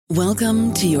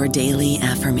Welcome to your daily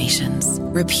affirmations.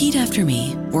 Repeat after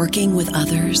me. Working with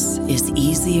others is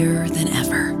easier than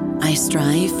ever. I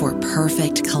strive for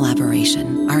perfect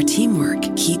collaboration. Our teamwork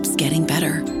keeps getting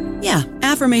better. Yeah,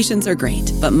 affirmations are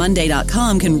great, but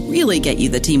Monday.com can really get you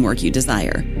the teamwork you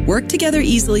desire. Work together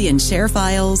easily and share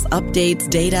files, updates,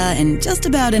 data, and just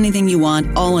about anything you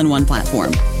want all in one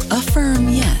platform. Affirm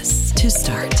yes to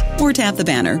start, or tap the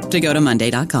banner to go to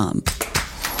Monday.com.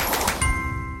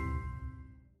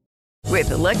 With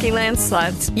the Lucky Land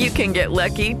Slots, you can get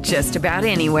lucky just about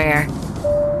anywhere.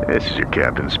 This is your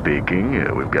captain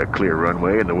speaking. We've got clear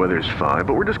runway and the weather's fine,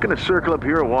 but we're just going to circle up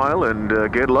here a while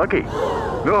and get lucky.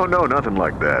 No, nothing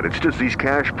like that. It's just these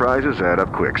cash prizes add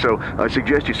up quick. So I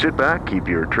suggest you sit back, keep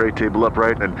your tray table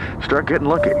upright, and start getting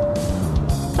lucky.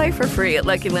 Play for free at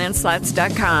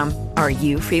LuckyLandSlots.com. Are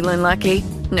you feeling lucky?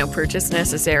 No purchase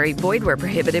necessary. Void where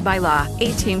prohibited by law.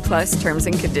 18+ terms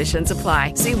and conditions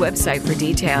apply. See website for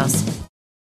details.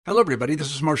 Hello, everybody.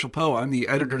 This is Marshall Poe. I'm the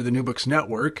editor of the New Books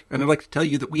Network, and I'd like to tell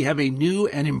you that we have a new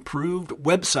and improved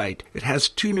website. It has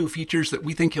 2 new features that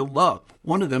we think you'll love.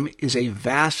 One of them is a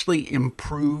vastly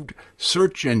improved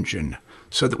search engine,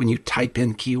 so that when you type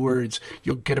in keywords,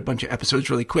 you'll get a bunch of episodes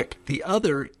really quick. The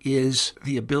other is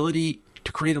the ability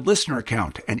to create a listener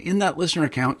account. And in that listener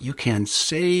account, you can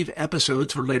save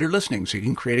episodes for later listening. So you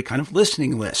can create a kind of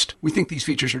listening list. We think these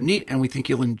features are neat and we think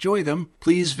you'll enjoy them.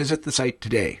 Please visit the site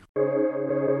today.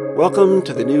 Welcome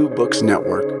to the New Books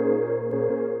Network.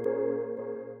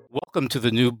 Welcome to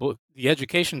the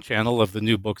education channel of the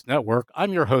New Books Network.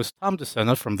 I'm your host, Tom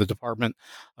DeSena from the Department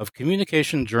of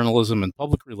Communication, Journalism, and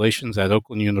Public Relations at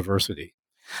Oakland University.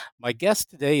 My guest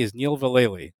today is Neil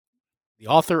Vallely, the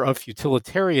author of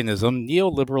Futilitarianism,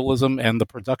 Neoliberalism, and the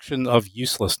Production of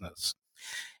Uselessness.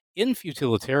 In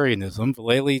Futilitarianism,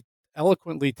 Vallely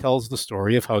eloquently tells the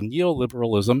story of how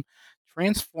neoliberalism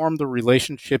transformed the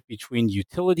relationship between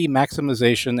utility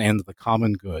maximization and the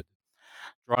common good.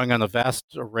 Drawing on a vast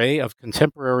array of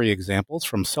contemporary examples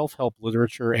from self-help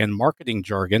literature and marketing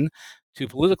jargon to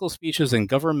political speeches and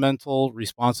governmental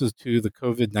responses to the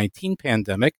COVID-19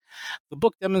 pandemic, the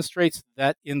book demonstrates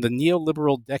that in the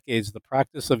neoliberal decades, the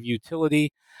practice of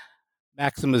utility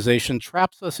maximization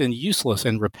traps us in useless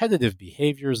and repetitive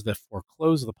behaviors that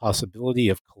foreclose the possibility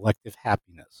of collective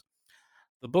happiness.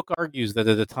 The book argues that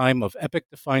at a time of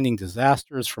epoch-defining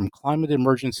disasters, from climate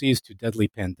emergencies to deadly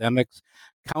pandemics,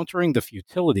 countering the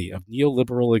futility of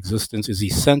neoliberal existence is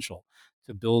essential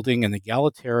to building an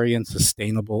egalitarian,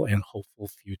 sustainable, and hopeful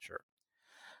future.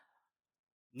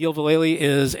 Neil Vallely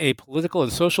is a political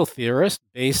and social theorist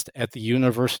based at the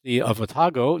University of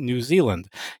Otago, New Zealand.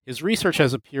 His research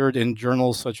has appeared in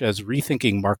journals such as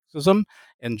Rethinking Marxism,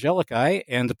 Angelici,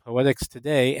 and Poetics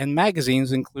Today, and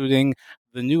magazines including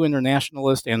The New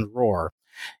Internationalist and Roar.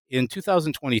 In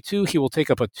 2022, he will take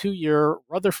up a 2-year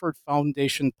Rutherford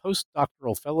Foundation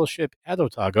postdoctoral fellowship at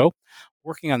Otago,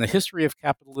 working on the history of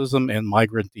capitalism and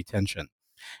migrant detention.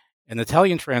 An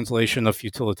Italian translation of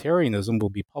Futilitarianism will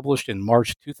be published in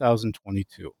March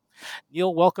 2022.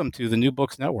 Neil, welcome to the New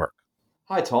Books Network.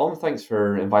 Hi, Tom. Thanks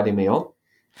for inviting me on.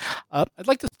 I'd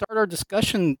like to start our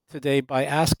discussion today by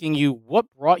asking you what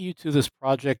brought you to this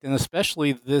project, and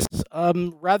especially this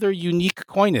rather unique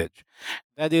coinage.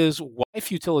 That is, why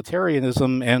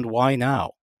futilitarianism and why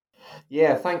now?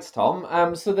 Yeah, thanks,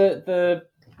 Tom. So the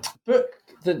book,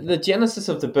 the genesis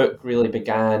of the book really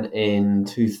began in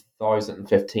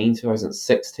 2015,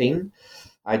 2016.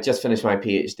 I just finished my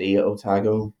PhD at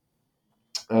Otago.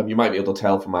 You might be able to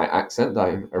tell from my accent that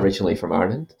I'm originally from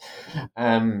Ireland.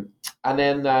 And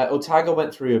then Otago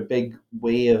went through a big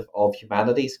wave of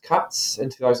humanities cuts in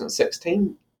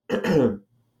 2016.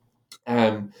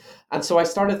 And so I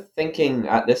started thinking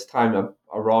at this time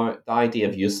around the idea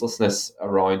of uselessness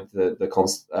around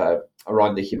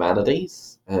around the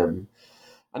humanities, and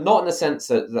not in the sense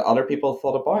that other people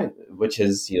thought about, which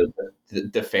is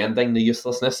defending the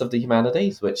uselessness of the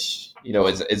humanities, which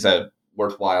is a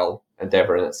worthwhile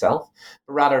endeavor in itself,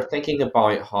 but rather thinking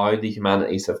about how the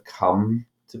humanities have come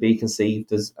to be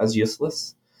conceived as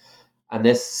useless. And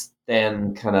this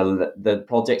then the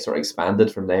projects are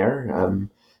expanded from there.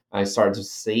 I started to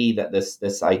see that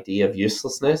this idea of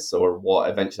uselessness, or what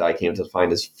eventually I came to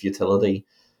define as futility,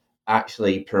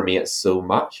 actually permeates so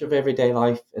much of everyday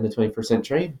life in the 21st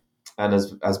century, and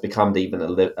has become even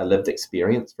a lived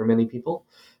experience for many people.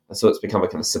 And so it's become a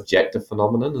kind of subjective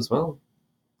phenomenon as well.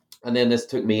 And then this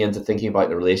took me into thinking about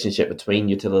the relationship between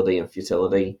utility and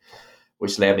futility,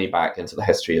 which led me back into the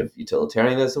history of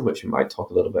utilitarianism, which we might talk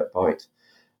a little bit about,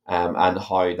 and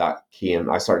how that came.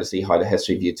 I started to see how the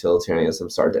history of utilitarianism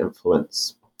started to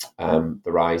influence the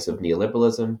rise of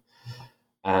neoliberalism.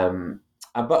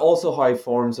 but also how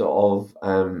forms of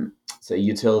so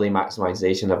utility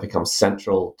maximization have become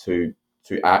central to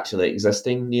actually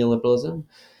existing neoliberalism.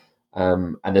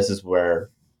 And this is where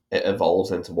it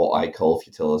evolves into what I call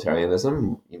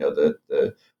utilitarianism.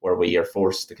 The where we are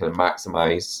forced to kind of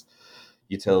maximize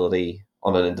utility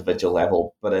on an individual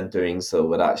level, but in doing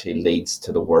so, it actually leads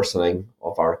to the worsening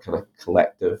of our kind of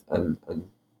collective and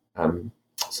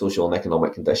social and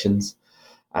economic conditions.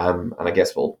 And I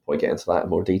guess we'll get into that in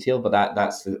more detail. But that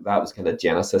was kind of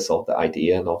genesis of the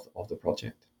idea and of the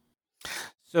project.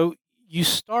 So you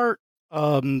start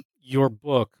your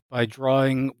book by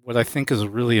drawing what I think is a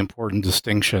really important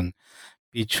distinction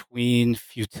between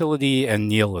futility and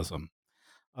nihilism.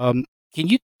 Can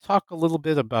you talk a little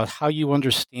bit about how you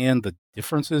understand the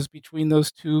differences between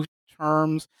those two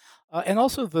terms, and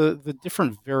also the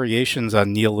different variations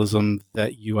on nihilism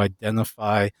that you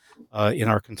identify in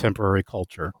our contemporary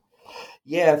culture?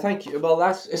 Yeah, thank you. Well,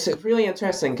 it's really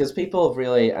interesting because people have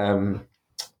really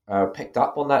picked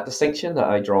up on that distinction that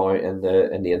I draw in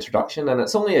the introduction, and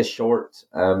it's only a short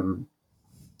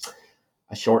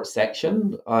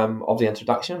section of the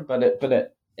introduction, but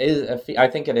it is, I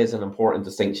think it is an important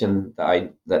distinction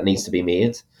that needs to be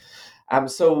made.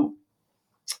 So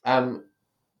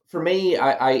for me,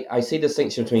 I see the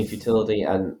distinction between futility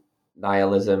and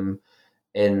nihilism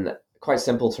in quite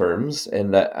simple terms,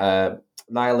 in that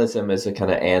nihilism is a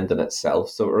kind of end in itself,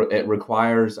 so it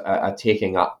requires a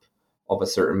taking up of a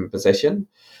certain position.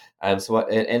 And so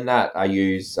in that, I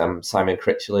use Simon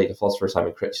Critchley, the philosopher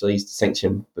Simon Critchley's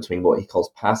distinction between what he calls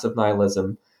passive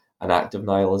nihilism and active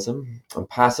nihilism. And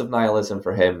passive nihilism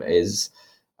for him is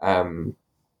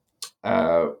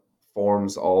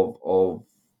forms of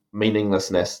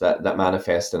meaninglessness that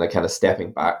manifest in a kind of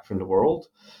stepping back from the world.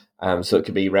 So it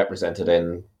could be represented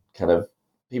in kind of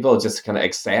people just kind of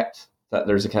accept that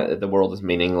there's a kind of the world is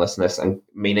meaninglessness and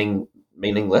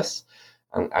meaningless,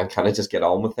 and kind of just get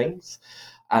on with things.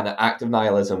 And active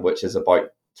nihilism, which is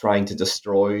about trying to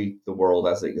destroy the world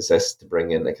as it exists to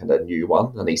bring in a kind of new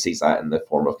one. And he sees that in the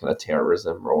form of kind of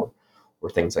terrorism or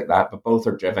things like that. But both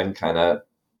are driven kind of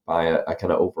by a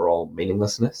kind of overall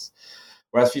meaninglessness.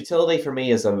 Whereas futility for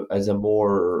me is a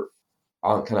more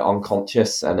kind of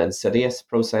unconscious and insidious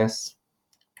process,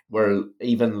 where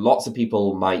even lots of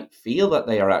people might feel that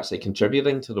they are actually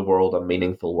contributing to the world in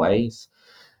meaningful ways.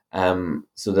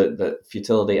 So that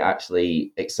futility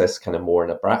actually exists kind of more in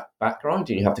a background,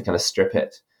 and you have to kind of strip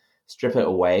it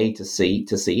away to see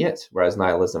it. Whereas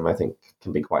nihilism, I think,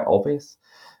 can be quite obvious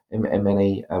in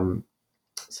many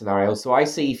scenarios. So I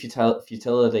see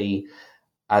futility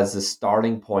as the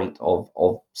starting point of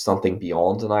something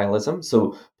beyond nihilism.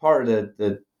 So part of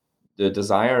the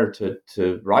desire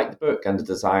to write the book, and the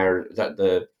desire that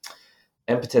the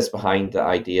impetus behind the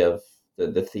idea of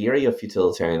the theory of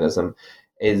utilitarianism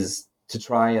is to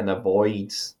try and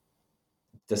avoid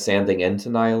descending into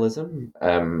nihilism,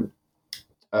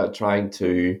 trying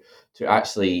to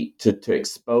actually to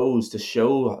expose, to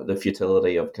show the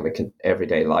futility of kind of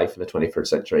everyday life in the 21st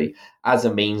century as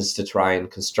a means to try and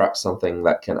construct something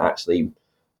that can actually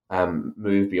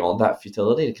move beyond that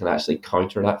futility, it can actually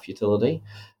counter that futility,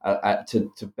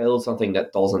 to build something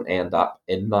that doesn't end up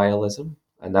in nihilism.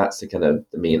 And that's the kind of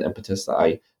the main impetus that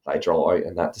I draw out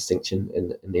in that distinction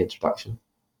in the introduction.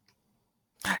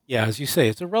 Yeah, as you say,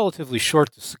 it's a relatively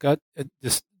short discussion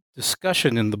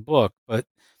in the book, but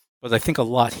I think a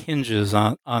lot hinges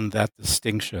on that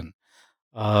distinction,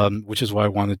 which is why I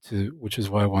wanted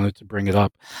to bring it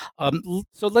up.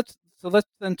 So let's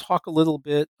then talk a little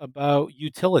bit about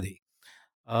utility.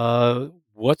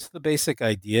 What's the basic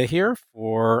idea here?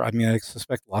 I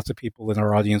suspect lots of people in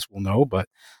our audience will know, but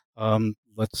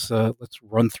let's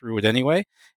run through it anyway,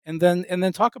 and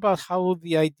then talk about how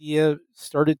the idea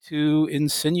started to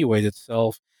insinuate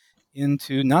itself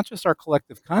into not just our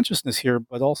collective consciousness here,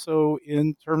 but also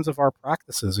in terms of our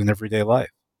practices in everyday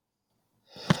life.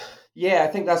 Yeah, I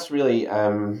think that's really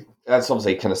that's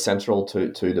obviously kind of central to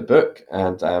the book,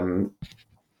 and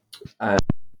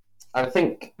I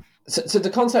think so. The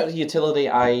concept of utility,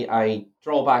 I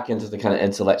draw back into the kind of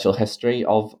intellectual history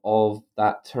of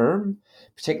that term,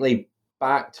 particularly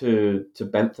back to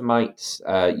Benthamite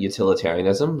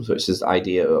utilitarianism, which is the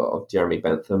idea of Jeremy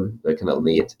Bentham, the kind of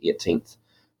late 18th,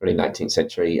 early 19th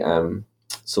century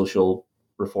social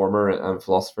reformer and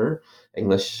philosopher,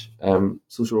 English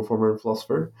social reformer and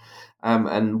philosopher,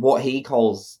 and what he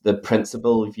calls the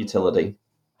principle of utility,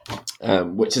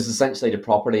 which is essentially the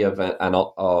property of an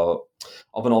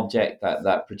object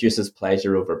that produces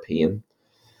pleasure over pain.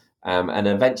 And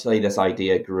eventually this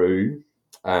idea grew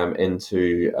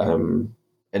into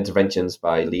interventions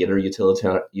by later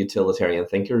utilitarian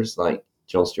thinkers like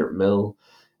John Stuart Mill,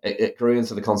 it grew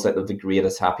into the concept of the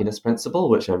greatest happiness principle,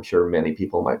 which I'm sure many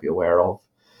people might be aware of,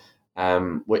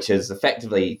 which is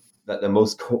effectively that the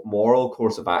most moral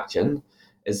course of action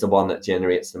is the one that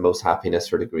generates the most happiness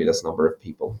for the greatest number of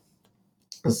people.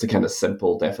 That's the kind of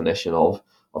simple definition of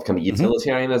kind of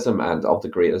utilitarianism and of the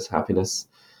greatest happiness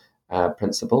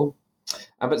principle.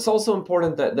 But it's also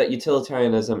important that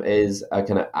utilitarianism is a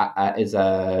kind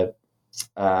of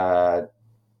a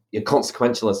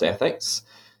consequentialist ethics.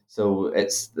 So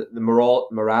it's the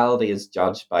morality is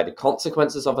judged by the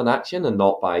consequences of an action and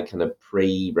not by kind of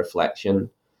pre-reflection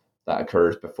that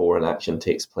occurs before an action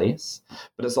takes place.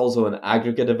 But it's also an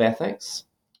aggregative ethics,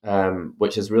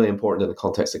 which is really important in the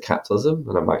context of capitalism,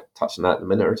 and I might touch on that in a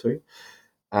minute or two.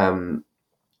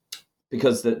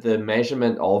 Because the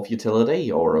measurement of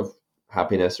utility or of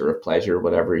happiness or of pleasure,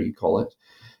 whatever you call it,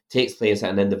 takes place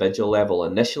at an individual level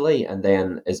initially and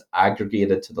then is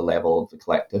aggregated to the level of the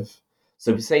collective.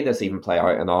 So we see this even play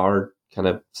out in our kind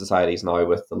of societies now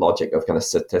with the logic of kind of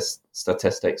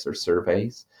statistics or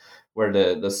surveys, where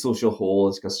the social whole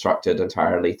is constructed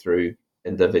entirely through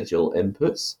individual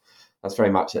inputs. That's very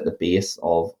much at the base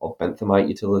of Benthamite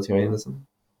utilitarianism.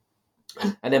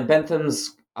 And then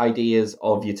Bentham's ideas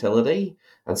of utility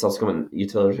and subsequent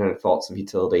utilitarian thoughts of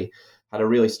utility had a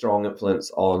really strong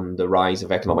influence on the rise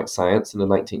of economic science in the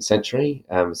 19th century,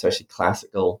 especially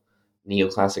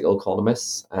neoclassical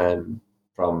economists,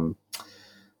 from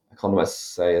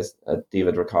economists say as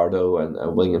David Ricardo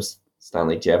and William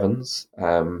Stanley Jevons.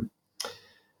 In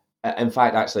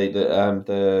fact, actually,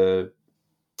 the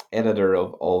editor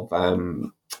of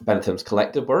Bentham's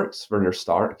collective works, Werner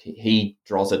Stark, he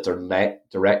draws a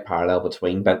direct parallel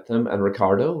between Bentham and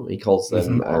Ricardo. He calls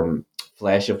them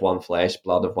flesh of one flesh,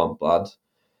 blood of one blood,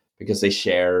 because they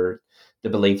share the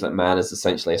belief that man is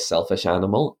essentially a selfish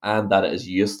animal and that it is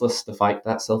useless to fight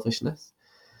that selfishness.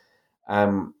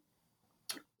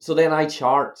 So then I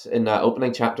chart, in that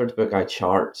opening chapter of the book, I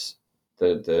chart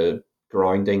the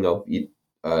grounding of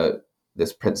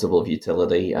this principle of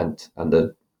utility and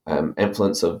the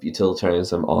influence of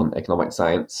utilitarianism on economic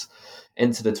science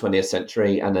into the 20th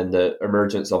century, and then the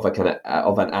emergence of an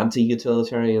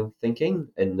anti-utilitarian thinking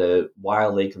in the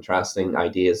wildly contrasting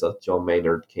ideas of John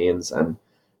Maynard Keynes and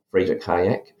Friedrich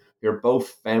Hayek, who are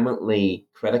both vehemently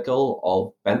critical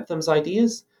of Bentham's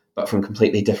ideas, but from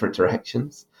completely different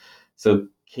directions. So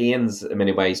Keynes, in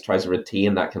many ways, tries to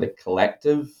retain that kind of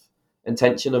collective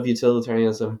intention of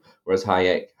utilitarianism, whereas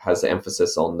Hayek has the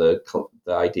emphasis on the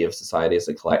idea of society as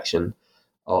a collection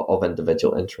of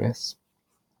individual interests.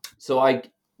 So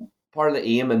part of the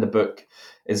aim in the book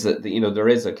is that there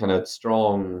is a kind of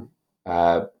strong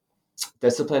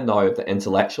discipline now of the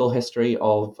intellectual history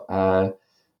of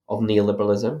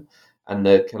neoliberalism, and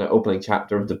the kind of opening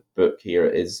chapter of the book here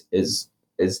is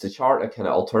to chart a kind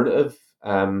of alternative,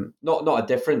 not a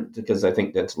different, because I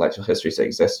think the intellectual histories that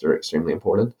exist are extremely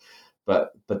important,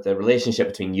 but the relationship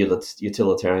between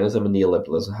utilitarianism and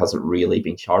neoliberalism hasn't really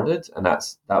been charted, and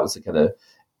that was the kind of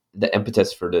the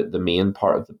impetus for the main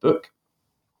part of the book,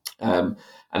 and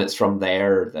it's from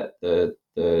there that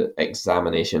the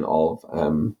examination of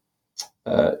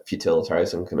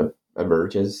utilitarianism kind of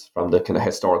emerges from the kind of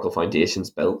historical foundations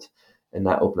built in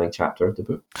that opening chapter of the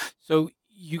book. So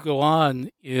you go on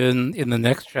in the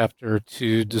next chapter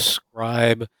to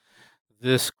describe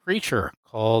this creature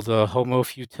called Homo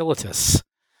futilitas.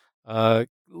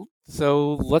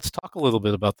 So let's talk a little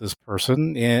bit about this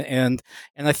person, and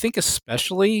I think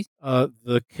especially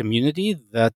the community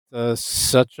that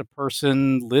such a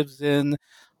person lives in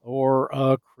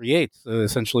or creates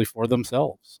essentially for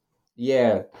themselves.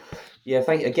 Yeah.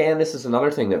 Again, this is another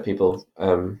thing that people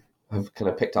have kind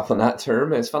of picked up on that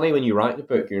term. It's funny, when you write the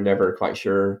book, you're never quite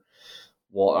sure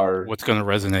what's going to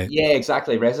resonate. Yeah,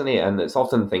 exactly, resonate, and it's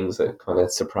often things that kind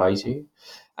of surprise you.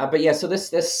 But yeah, so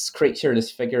this creature, this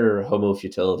figure, Homo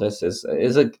futilitas, is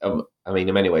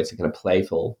in many ways a kind of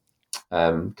playful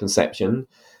conception,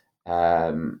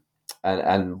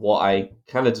 and what I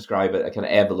kind of describe it a kind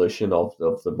of evolution of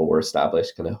the more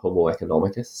established kind of Homo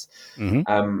economicus.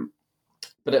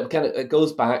 But it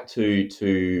goes back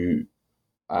to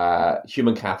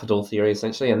human capital theory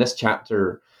essentially, and this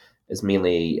chapter is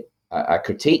mainly a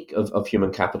critique of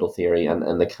human capital theory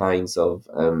and the kinds of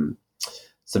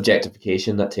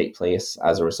subjectification that take place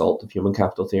as a result of human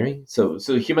capital theory. So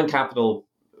human capital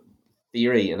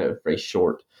theory, in a very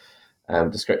short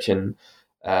description,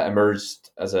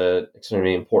 emerged as an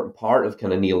extremely important part of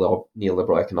kind of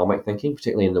neoliberal economic thinking,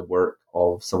 particularly in the work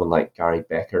of someone like Gary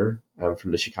Becker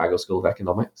from the Chicago School of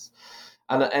Economics.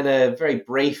 And in a very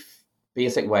brief,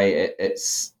 basic way,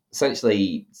 it's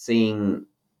essentially seeing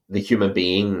the human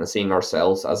being, seeing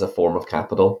ourselves as a form of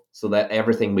capital, so that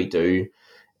everything we do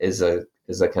is a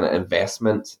kind of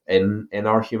investment in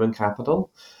our human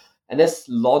capital, and this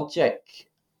logic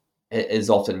is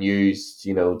often used,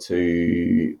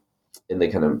 to in the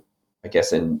kind of, I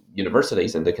guess, in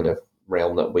universities, in the kind of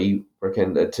realm that we work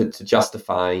in, to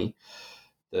justify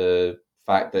the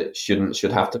fact that students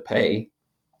should have to pay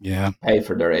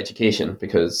for their education,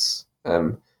 because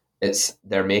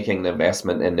they're making an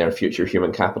investment in their future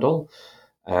human capital,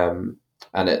 and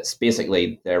it's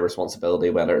basically their responsibility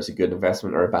whether it's a good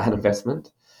investment or a bad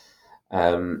investment.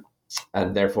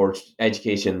 And therefore,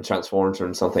 education transforms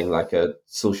from something like a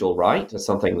social right, as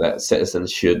something that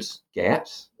citizens should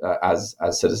get as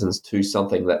citizens, to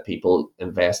something that people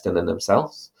invest in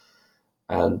themselves,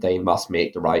 and they must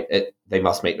make the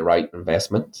right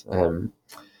investment. And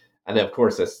then, of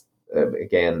course, this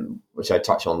again, which I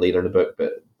touch on later in the book,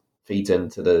 but feeds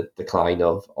into the decline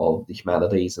of the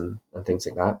humanities and things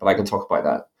like that. But I can talk about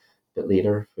that a bit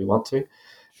later if we want to.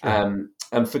 Sure.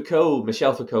 And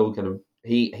Michel Foucault, kind of,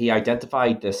 he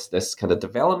identified this kind of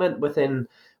development with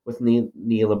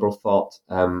neoliberal thought,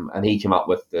 and he came up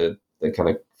with the kind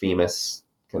of famous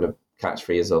kind of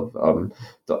catchphrase of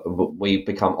we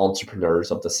become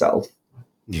entrepreneurs of the self.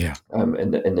 Yeah.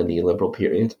 In the neoliberal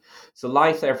period, so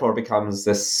life therefore becomes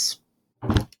this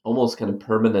almost kind of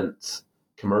permanent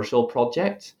commercial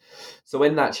project. So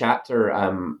in that chapter,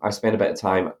 I spent a bit of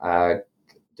time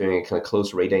doing a kind of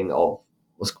close reading of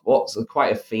what's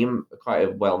quite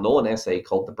a well-known essay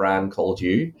called "The Brand Called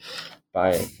You"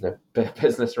 by a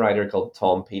business writer called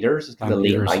Tom Peters. It's kind of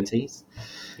late 90s.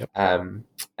 Yep. And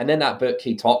in that book,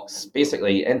 he talks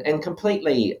basically in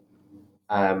completely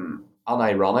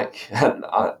unironic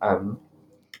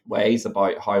ways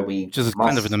about how we, which is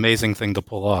kind of an amazing thing to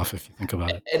pull off if you think about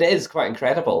it. It is quite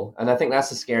incredible, and I think that's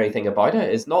the scary thing about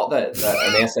it. It's not that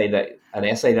an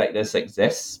essay like this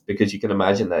exists, because you can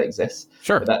imagine that it exists.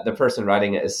 Sure. But that the person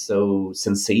writing it is so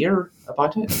sincere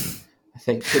about it. I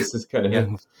think this is kind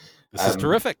of this is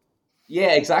terrific.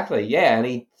 Yeah, exactly. Yeah, and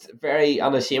he very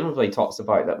unashamedly talks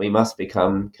about that we must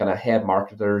become kind of head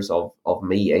marketers of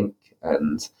Me Inc.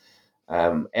 and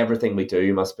everything we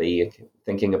do must be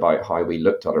thinking about how we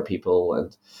look to other people,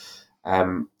 and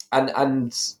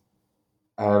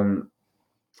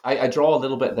I draw a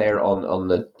little bit there on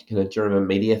the kind of German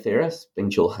media theorist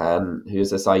Byung-Chul Han, who has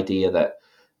this idea that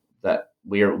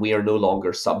we are no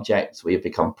longer subjects, we have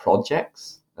become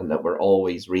projects, and that we're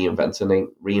always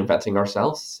reinventing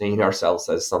ourselves, seeing ourselves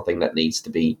as something that needs to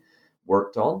be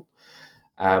worked on.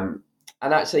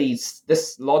 And actually,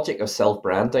 this logic of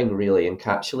self-branding really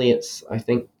encapsulates, I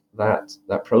think, that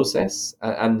process.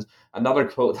 And another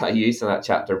quote that I used in that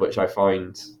chapter, which I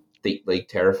found deeply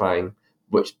terrifying,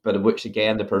 which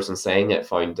again, the person saying it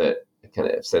found it, kind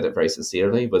of said it very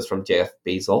sincerely, was from Jeff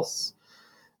Bezos,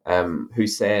 who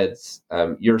said,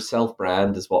 "Your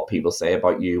self-brand is what people say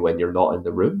about you when you're not in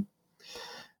the room."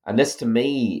 And this, to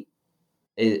me,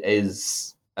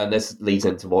 is. And this leads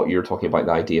into what you're talking about,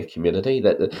 the idea of community,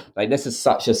 that like this is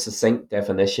such a succinct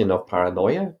definition of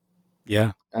paranoia.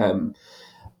 Yeah. And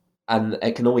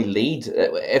it can only lead,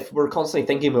 if we're constantly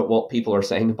thinking about what people are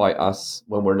saying about us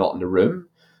when we're not in the room,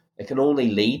 it can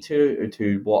only lead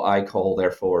to what I call,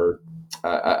 therefore,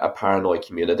 a paranoid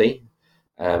community.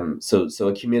 So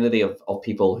a community of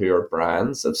people who are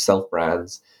brands, of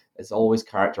self-brands, is always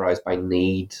characterized by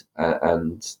need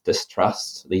and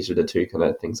distrust. These are the two kind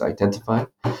of things I identify.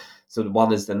 So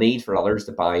one is the need for others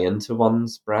to buy into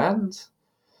one's brand,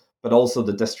 but also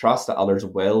the distrust that others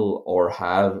will or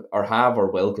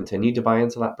will continue to buy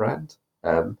into that brand,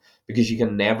 because you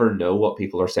can never know what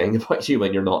people are saying about you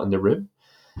when you're not in the room.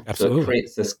 Absolutely. So it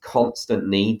creates this constant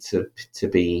need to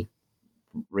be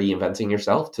reinventing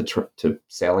yourself, to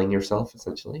selling yourself,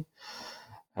 essentially.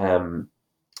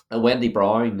 And Wendy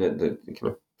Brown, the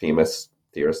kind of famous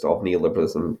theorist of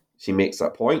neoliberalism, she makes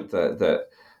that point that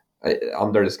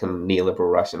under this kind of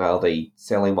neoliberal rationality,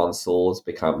 selling one's soul has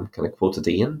become kind of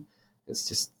quotidian. It's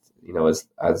just,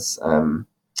 as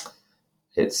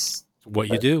it's what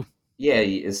you do. Yeah,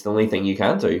 it's the only thing you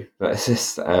can do. But it's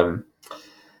just, and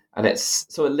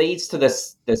so it leads to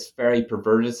this very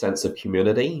perverted sense of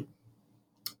community,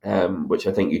 which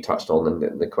I think you touched on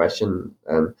in the question.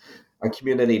 A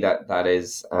community that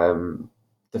is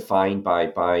defined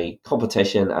by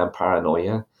competition and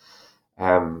paranoia,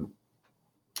 and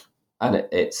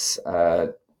it's I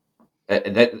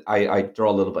draw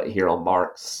a little bit here on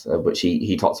Marx, which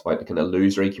he talks about the kind of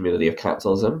illusory community of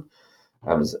capitalism,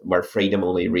 where freedom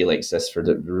only really exists for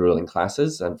the ruling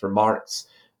classes. And for Marx,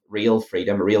 real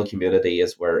freedom, real community,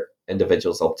 is where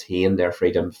individuals obtain their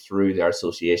freedom through their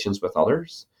associations with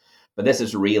others. But this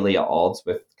is really at odds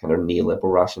with kind of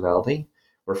neoliberal rationality,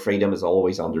 where freedom is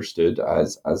always understood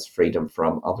as freedom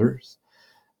from others.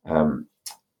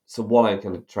 So what I'm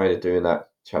kind of trying to do in that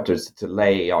chapter is to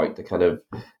lay out the kind of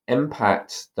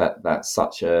impact that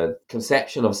such a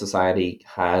conception of society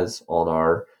has on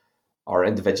our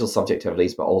individual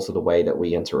subjectivities, but also the way that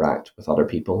we interact with other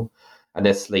people. And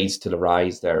this leads to the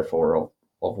rise, therefore, of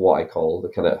what I call the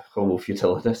kind of homo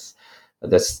futilitas,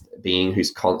 this being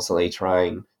who's constantly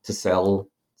trying to sell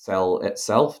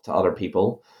itself to other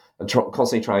people and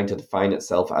constantly trying to define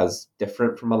itself as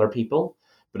different from other people,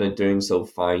 but in doing so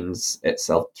finds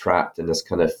itself trapped in this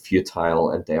kind of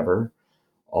futile endeavor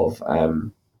of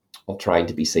trying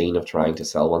to be seen, of trying to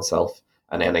sell oneself,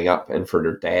 and ending up in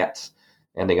further debt,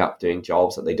 ending up doing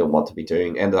jobs that they don't want to be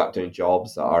doing, ended up doing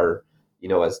jobs that are,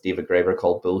 as David Graeber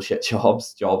called, bullshit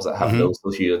jobs that have no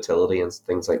social utility and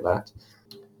things like that.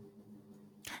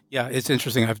 Yeah, it's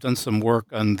interesting. I've done some work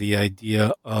on the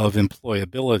idea of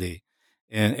employability,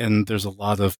 and there's a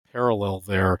lot of parallel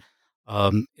there.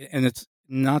 And it's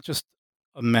not just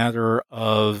a matter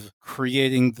of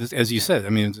creating this, as you said, I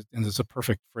mean, and it's a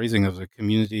perfect phrasing of the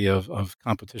community of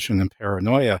competition and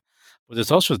paranoia, but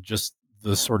it's also just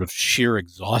the sort of sheer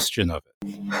exhaustion of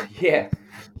it. Yeah.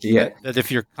 That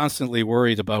if you're constantly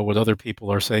worried about what other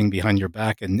people are saying behind your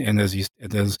back, and as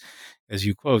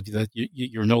you quote, that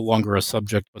you're no longer a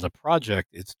subject but a project,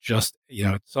 it's just,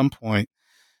 at some point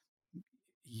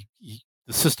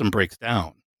the system breaks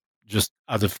down just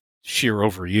out of sheer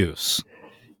overuse.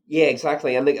 Yeah,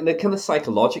 exactly. And the kind of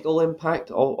psychological impact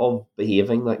of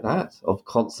behaving like that, of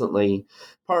constantly,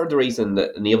 part of the reason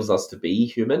that enables us to be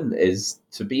human is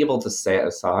to be able to set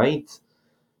aside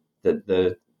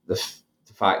the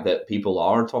fact that people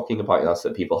are talking about us,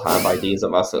 that people have ideas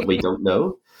of us that we don't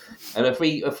know. And if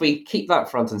we keep that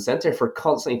front and center, if we're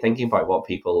constantly thinking about what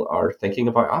people are thinking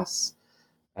about us,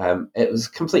 it was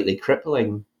completely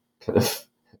crippling, kind of.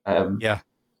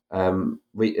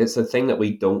 It's a thing that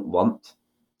we don't want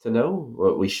to know,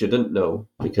 what we shouldn't know,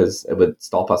 because it would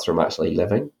stop us from actually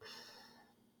living.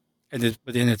 But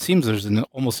then it seems there's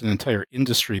almost an entire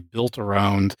industry built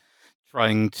around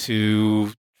trying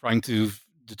to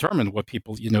determine what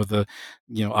people, the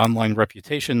online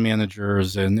reputation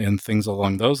managers and things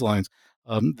along those lines.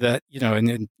 That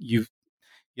and you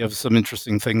have some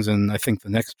interesting things in, I think, the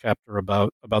next chapter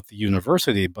about the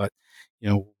university. But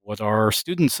what are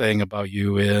students saying about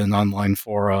you in online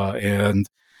fora and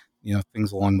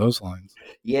things along those lines?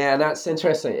 Yeah, and that's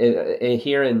interesting.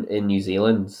 Here in New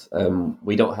Zealand,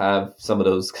 we don't have some of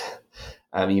those,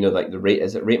 like the rate.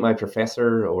 Is it Rate My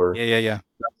Professor or yeah,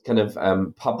 kind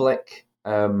of public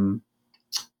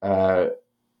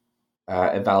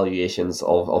evaluations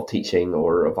of teaching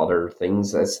or of other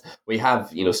things. As we have,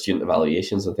 student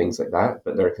evaluations and things like that,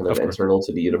 but they're kind of internal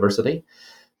to the university.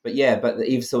 But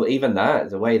even that,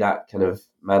 the way that kind of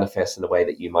manifests in the way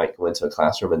that you might go into a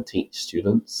classroom and teach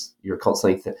students, you're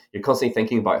constantly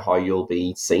thinking about how you'll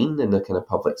be seen in the kind of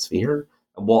public sphere,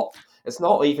 and what it's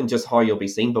not even just how you'll be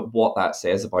seen, but what that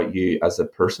says about you as a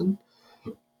person.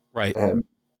 Right. And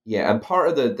part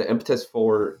of the impetus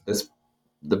for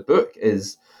the book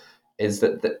is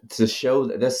that to show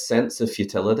that this sense of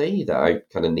futility that I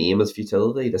kind of name as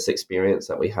futility, this experience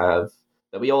that we have,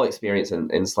 that we all experience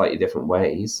in slightly different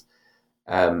ways,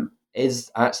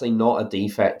 is actually not a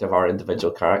defect of our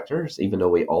individual characters, even though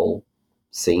we all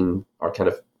are kind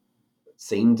of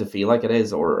seen to feel like it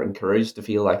is, or encouraged to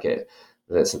feel like it.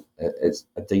 It's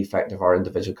a defect of our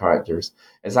individual characters.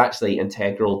 It's actually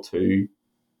integral to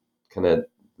kind of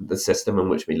the system in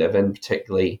which we live in,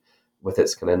 particularly with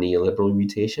its kind of neoliberal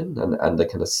mutation and the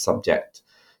kind of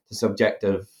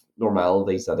subjective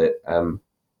normalities that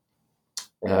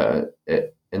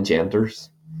it engenders.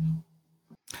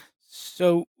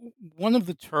 So one of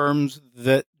the terms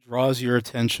that draws your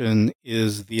attention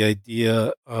is the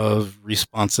idea of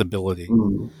responsibility.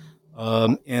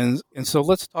 And so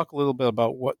let's talk a little bit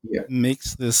about what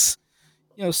makes this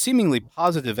seemingly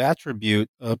positive attribute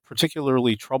a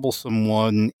particularly troublesome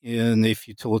one in a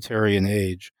futilitarian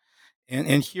age.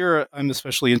 And here I'm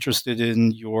especially interested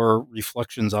in your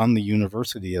reflections on the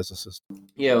university as a system.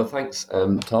 Yeah, well, thanks,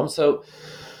 Tom. So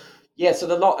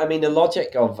the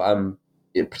logic of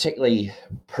particularly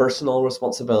personal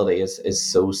responsibility is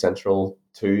so central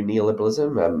to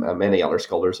neoliberalism. And many other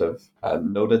scholars have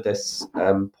noted this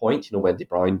point. Wendy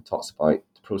Brown talks about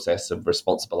the process of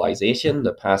responsibilization,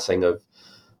 the passing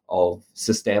of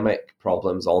systemic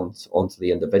problems onto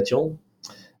the individual.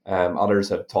 Others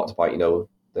have talked about,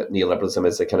 that neoliberalism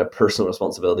is a kind of personal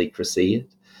responsibility crusade.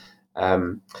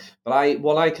 But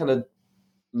what I kind of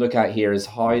look at here is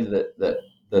how the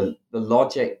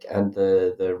logic and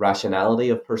the rationality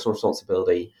of personal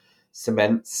responsibility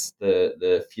cements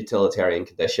the utilitarian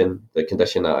condition, the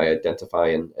condition that I identify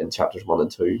in chapters 1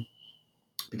 and 2,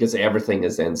 because everything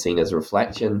is then seen as a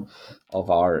reflection of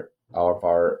our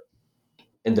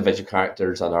individual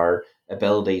characters and our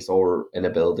abilities or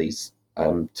inabilities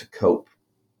to cope.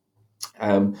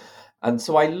 And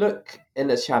so I look in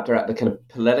this chapter at the kind of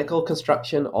political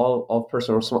construction of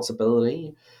personal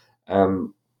responsibility,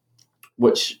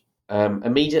 which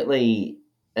immediately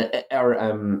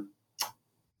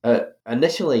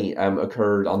initially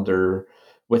occurred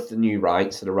with the new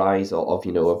right, so the rise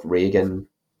of Reagan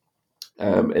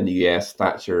in the US,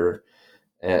 Thatcher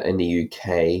in the UK,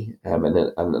 and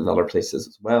in other places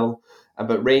as well.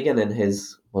 But Reagan, in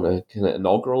his kind of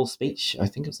inaugural speech, I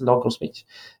think it was an inaugural speech.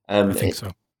 I think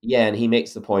so. Yeah, and he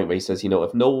makes the point where he says,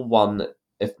 if no one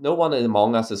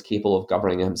among us is capable of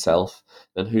governing himself,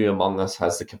 then who among us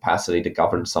has the capacity to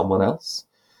govern someone else?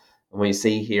 And what you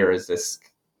see here is this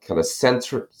kind of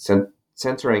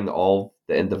centering of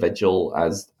the individual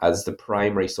as the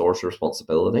primary source of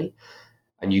responsibility.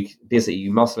 And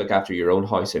you must look after your own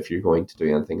house if you're going to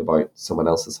do anything about someone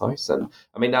else's house. And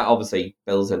I mean, that obviously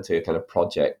builds into a kind of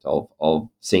project of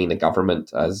seeing the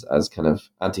government as kind of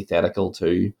antithetical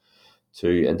to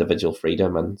individual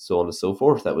freedom and so on and so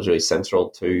forth. That was really central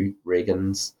to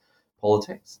Reagan's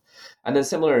politics. And then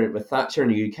similar with Thatcher in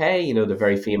the UK, the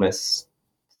very famous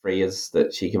phrase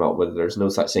that she came up with, there's no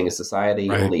such thing as society,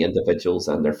 right, only individuals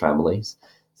and their families.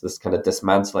 So this kind of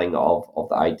dismantling of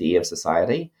the idea of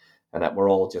society, and that we're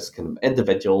all just kind of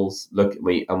individuals.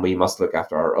 We must look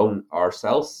after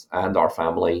ourselves and our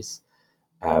families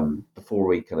before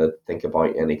we kind of think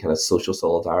about any kind of social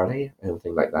solidarity,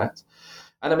 anything like that.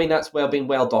 And I mean, that's been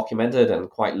well documented and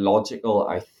quite logical,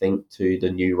 I think, to the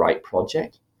New Right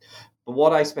project. But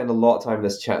what I spend a lot of time in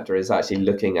this chapter is actually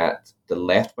looking at the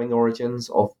left-wing origins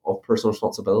of personal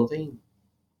responsibility,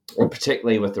 and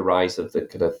particularly with the rise of the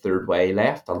kind of third way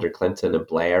left under Clinton and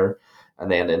Blair, and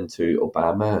then into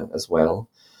Obama as well.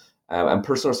 And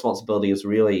personal responsibility is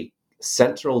really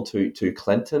central to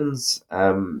Clinton's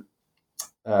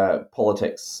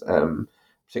politics,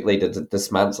 particularly the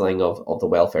dismantling of the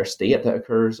welfare state that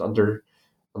occurs under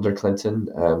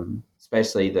Clinton,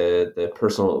 especially the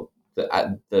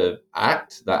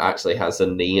act that actually has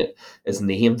is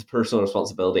named Personal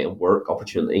Responsibility and Work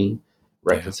Opportunity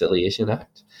Reconciliation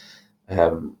Act.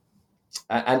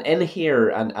 And in here,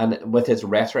 and with his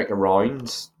rhetoric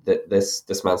around this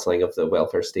dismantling of the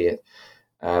welfare state,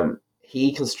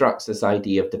 he constructs this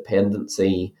idea of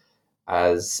dependency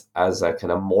as a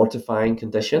kind of mortifying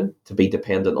condition. To be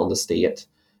dependent on the state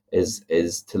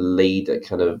is to lead a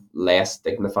kind of less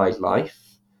dignified life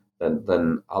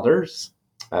than others.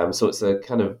 So it's a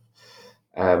kind of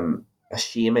a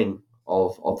shaming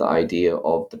of the idea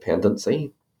of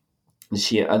dependency,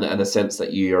 and in a sense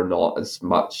that you're not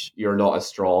as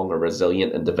strong or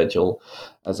resilient individual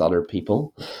as other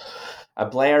people.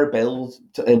 Blair builds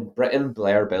on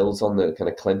the kind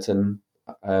of Clinton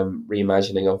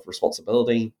reimagining of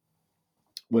responsibility,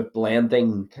 with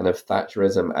blending kind of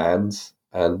Thatcherism and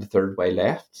the third way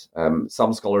left.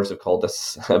 Some scholars have called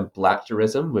this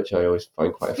Blackterism, which I always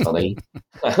find quite a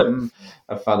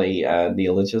funny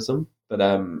neologism.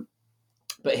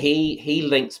 But he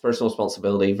links personal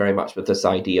responsibility very much with this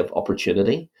idea of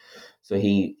opportunity. So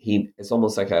he it's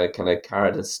almost like a kind of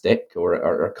carrot and stick or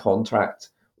a contract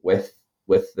with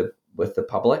the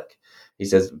public. He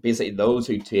says basically those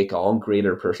who take on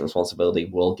greater personal responsibility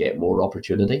will get more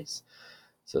opportunities.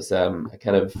 So it's a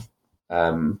kind of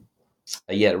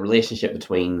a relationship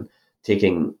between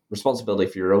taking responsibility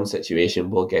for your own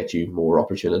situation will get you more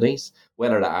opportunities.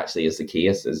 Whether that actually is the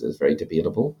case is very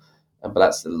debatable. But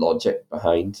that's the logic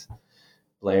behind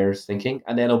Blair's thinking.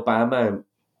 And then Obama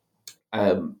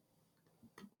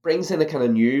brings in a kind of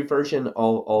new version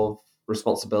of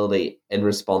responsibility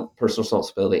personal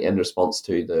responsibility in response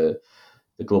to the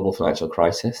global financial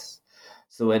crisis.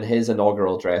 So in his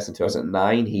inaugural address in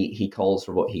 2009, he calls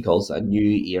for what he calls a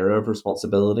new era of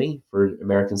responsibility for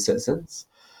American citizens.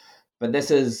 But this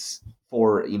is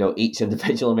for, each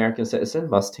individual American citizen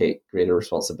must take greater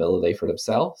responsibility for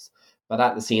themselves. But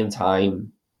at the same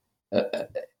time,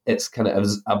 it's kind of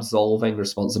absolving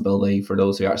responsibility for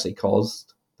those who actually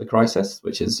caused the crisis,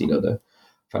 which is, the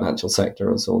financial sector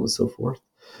and so on and so forth.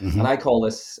 Mm-hmm. And I call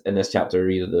this, in this chapter,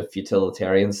 the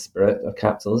utilitarian spirit of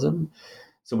capitalism.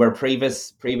 So where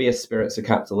previous spirits of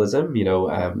capitalism,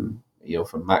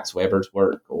 from Max Weber's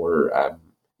work or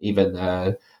even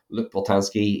Luc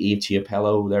Boltanski, Eve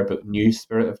Chiapello, their book New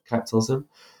Spirit of Capitalism,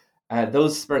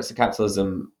 those spirits of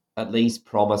capitalism at least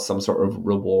promise some sort of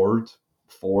reward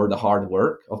for the hard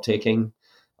work of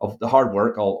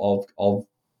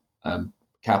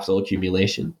capital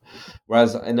accumulation.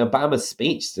 Whereas in Obama's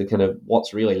speech, the kind of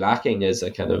what's really lacking is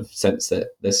a kind of sense that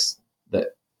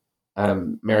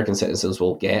American citizens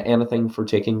will get anything for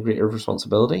taking greater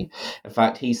responsibility. In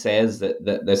fact, he says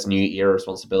that this new era of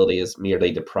responsibility is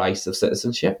merely the price of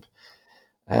citizenship.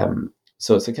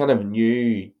 So it's a kind of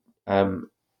new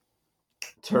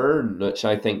turn, which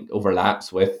I think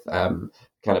overlaps with kind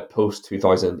of post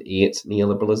 2008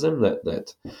 neoliberalism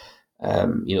that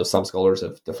some scholars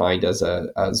have defined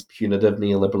as punitive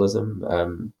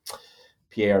neoliberalism.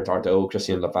 Pierre Dardot,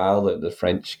 Christian Laval, the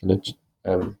French kind of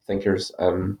thinkers,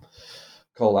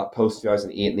 call that post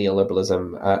 2008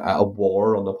 neoliberalism a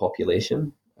war on the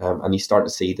population, and you start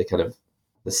to see the kind of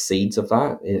the seeds of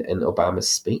that in Obama's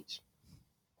speech.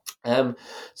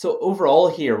 So overall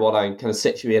here, what I'm kind of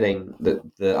situating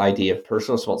the idea of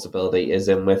personal responsibility is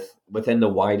within the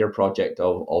wider project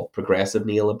of progressive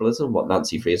neoliberalism, what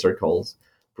Nancy Fraser calls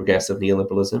progressive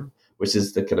neoliberalism, which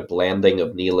is the kind of blending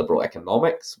of neoliberal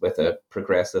economics with a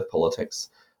progressive politics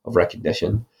of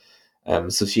recognition.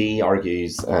 So she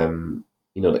argues,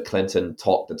 that Clinton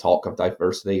talked the talk of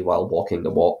diversity while walking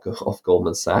the walk of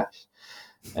Goldman Sachs.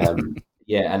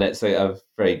 Yeah, and it's a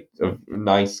very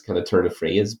nice kind of turn of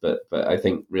phrase, but I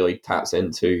think really taps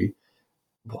into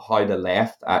how the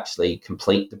left actually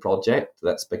complete the project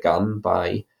that's begun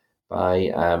by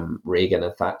Reagan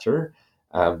and Thatcher,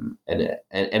 and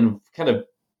kind of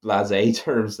blasé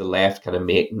terms, the left kind of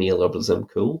make neoliberalism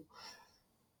cool.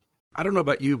 I don't know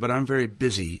about you, but I'm very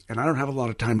busy and I don't have a lot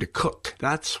of time to cook.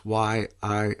 That's why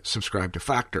I subscribe to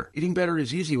Factor. Eating better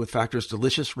is easy with Factor's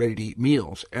delicious, ready-to-eat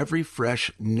meals. Every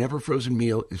fresh, never frozen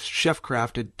meal is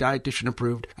chef-crafted, dietitian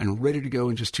approved, and ready to go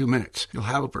in just 2 minutes. You'll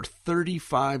have over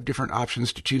 35 different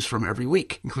options to choose from every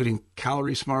week, including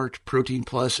Calorie Smart, Protein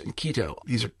Plus, and Keto.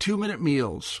 These are 2-minute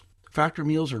meals. Factor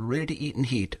meals are ready to eat and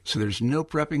heat, so there's no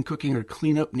prepping, cooking, or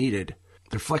cleanup needed.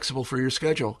 They're flexible for your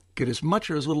schedule. Get as much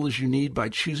or as little as you need by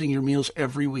choosing your meals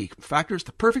every week. Factor is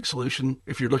the perfect solution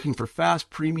if you're looking for fast,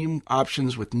 premium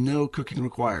options with no cooking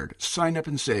required. Sign up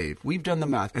and save. We've done the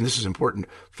math, and this is important.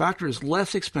 Factor is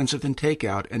less expensive than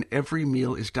takeout, and every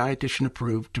meal is dietitian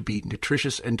approved to be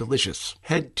nutritious and delicious.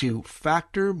 Head to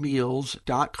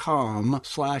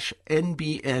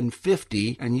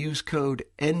factormeals.com/NBN50 and use code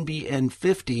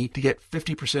NBN50 to get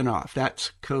 50% off.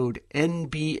 That's code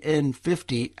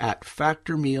NBN50 at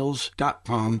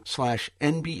factormeals.com/NBN50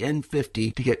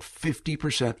 to get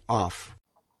 50% off.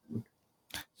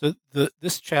 So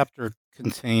this chapter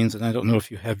contains, and I don't know if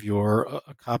you have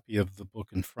a copy of the book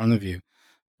in front of you,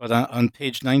 but on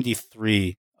page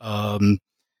 93,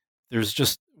 there's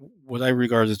just what I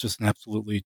regard as just an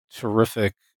absolutely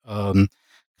terrific kind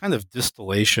of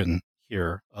distillation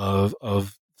here of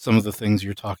some of the things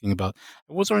you're talking about.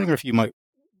 I was wondering if you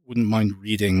wouldn't mind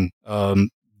reading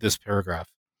this paragraph.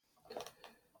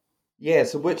 Yeah,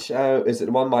 so which is it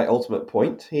the one, my ultimate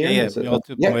point here? Yeah,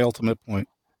 Yeah. My ultimate point.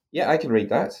 Yeah, I can read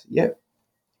that. Yeah.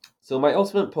 So my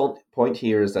ultimate point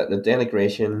here is that the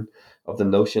denigration of the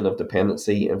notion of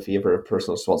dependency in favor of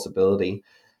personal responsibility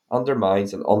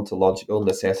undermines an ontological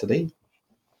necessity.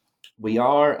 We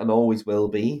are and always will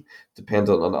be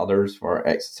dependent on others for our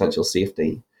existential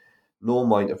safety. No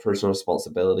amount of personal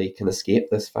responsibility can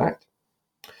escape this fact.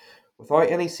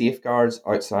 Without any safeguards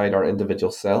outside our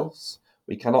individual selves,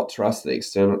 we cannot trust the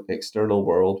external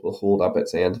world will hold up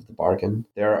its end of the bargain.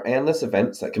 There are endless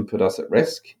events that can put us at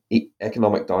risk: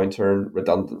 economic downturn,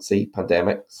 redundancy,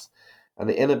 pandemics, and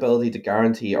the inability to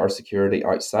guarantee our security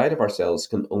outside of ourselves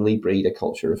can only breed a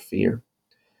culture of fear.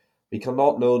 We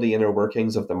cannot know the inner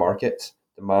workings of the market,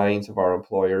 the minds of our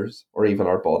employers, or even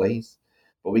our bodies,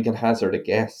 but we can hazard a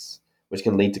guess, which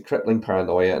can lead to crippling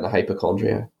paranoia and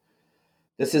hypochondria.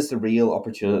 This is the real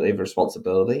opportunity of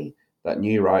responsibility that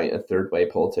new right and third way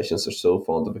politicians are so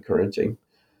fond of encouraging,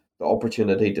 the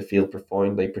opportunity to feel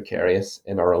profoundly precarious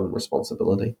in our own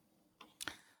responsibility.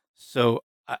 So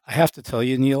I have to tell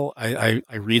you, Neil, I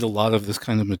read a lot of this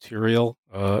kind of material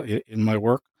in my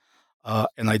work,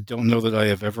 and I don't know that I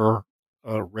have ever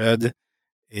read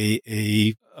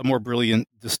a more brilliant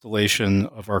distillation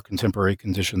of our contemporary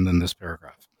condition than this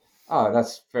paragraph. Oh,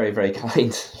 that's very, very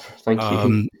kind. Thank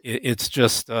you. It's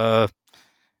just...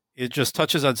 it just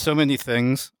touches on so many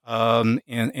things, and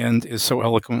is so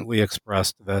eloquently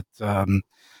expressed that,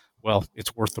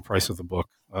 it's worth the price of the book.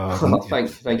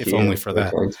 Thank you. If only for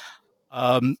that.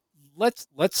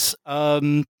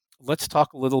 Let's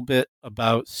talk a little bit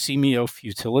about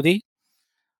semiofutility.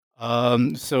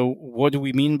 So, what do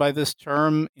we mean by this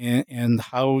term, and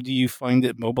how do you find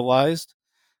it mobilized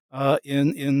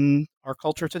in our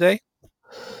culture today?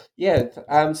 Yeah.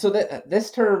 So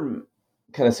this term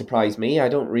kind of surprised me. I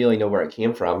don't really know where it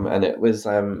came from, and it was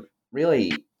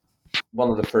really one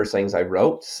of the first things I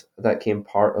wrote that came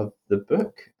part of the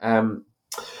book.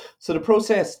 So the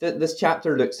process, this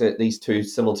chapter looks at these two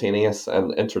simultaneous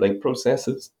and interlinked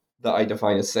processes that I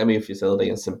define as semiofutility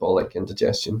and symbolic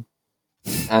indigestion,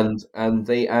 and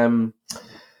they are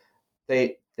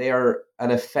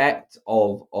an effect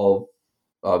of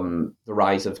the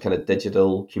rise of kind of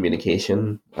digital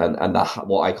communication and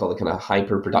what I call the kind of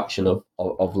hyper production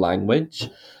of language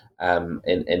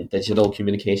in digital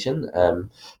communication.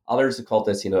 Others have called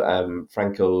this,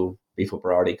 Franco Bifo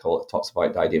Berardi talks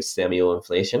about the idea of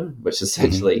semio-inflation, which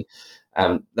essentially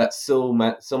that so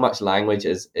much language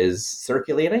is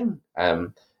circulating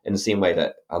in the same way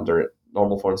that under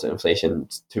normal forms of inflation,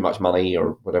 too much money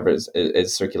or whatever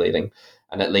is circulating,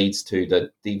 and it leads to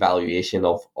the devaluation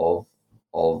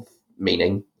of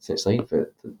meaning, essentially.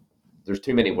 There's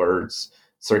too many words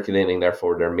circulating,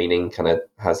 therefore their meaning kind of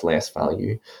has less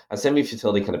value. And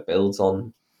semiofutility kind of builds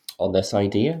on this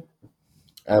idea.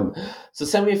 So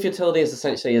semiofutility is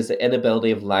essentially the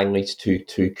inability of language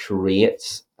to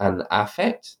create an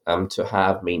affect, to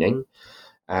have meaning.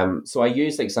 So I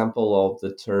use the example of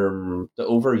the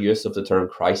overuse of the term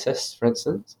crisis, for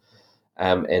instance,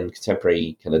 in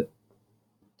contemporary kind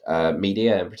of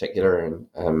media in particular.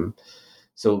 And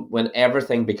so when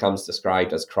everything becomes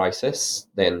described as crisis,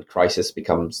 then crisis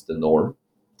becomes the norm.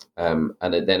 And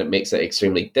then it makes it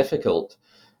extremely difficult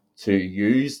to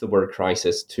use the word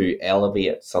crisis to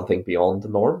elevate something beyond the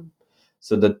norm.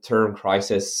 So the term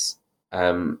crisis,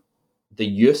 the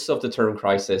use of the term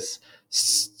crisis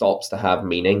stops to have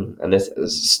meaning, and this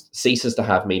ceases to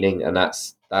have meaning, and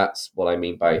that's what I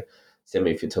mean by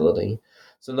semiofutility.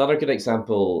 So another good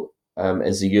example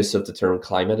is the use of the term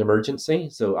climate emergency.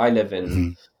 So I live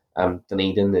in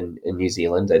Dunedin in New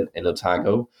Zealand, in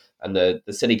Otago, and the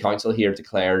city council here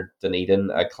declared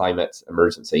Dunedin a climate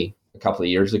emergency a couple of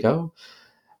years ago.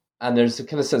 And there's a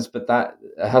kind of sense, but that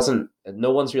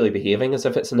no one's really behaving as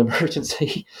if it's an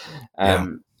emergency.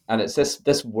 And it's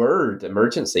this word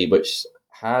emergency, which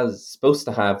supposed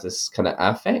to have this kind of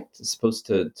affect. It's supposed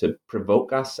to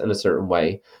provoke us in a certain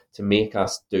way, to make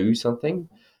us do something,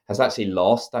 has actually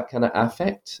lost that kind of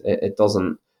affect. It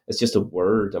doesn't. It's just a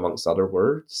word amongst other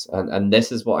words, and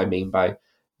this is what I mean by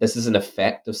this is an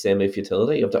effect of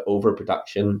semiofutility, of the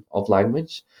overproduction of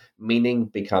language. Meaning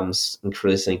becomes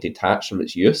increasingly detached from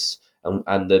its use,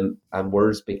 and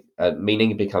words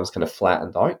meaning becomes kind of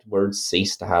flattened out. Words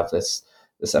cease to have this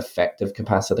affective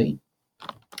capacity,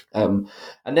 and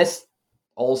this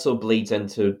also bleeds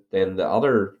into then the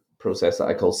other process that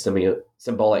I call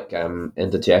symbolic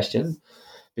indigestion,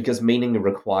 because meaning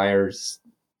requires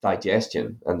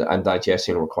digestion, and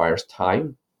digestion requires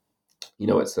time.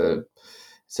 It's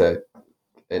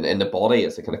in the body,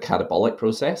 it's a kind of catabolic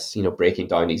process, breaking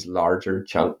down these larger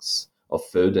chunks of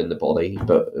food in the body,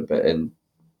 but in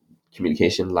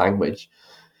communication language,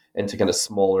 into kind of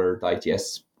smaller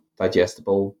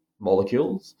digestible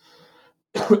molecules.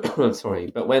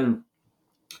 Sorry, but when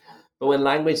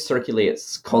language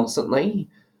circulates constantly,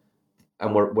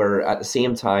 and we're at the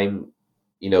same time,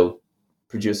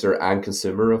 producer and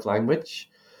consumer of language,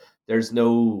 there's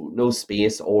no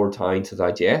space or time to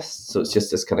digest. So it's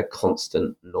just this kind of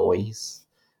constant noise.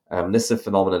 This is a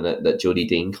phenomenon that Jody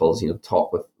Dean calls,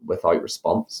 talk without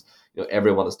response.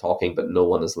 Everyone is talking, but no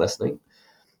one is listening.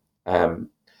 And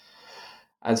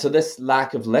so this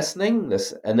lack of listening,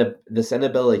 this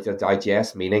inability to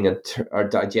digest meaning or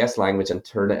digest language and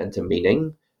turn it into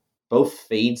meaning, both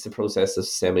feeds the process of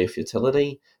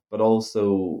semiofutility, but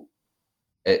also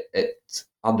it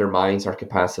undermines our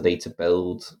capacity to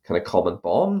build kind of common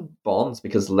bonds,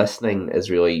 because listening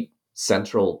is really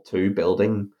central to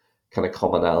building kind of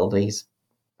commonalities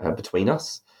between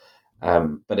us.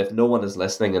 But if no one is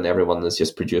listening and everyone is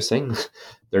just producing,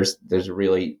 there's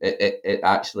really it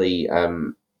actually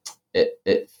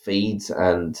it feeds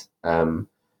and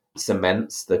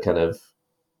cements the kind of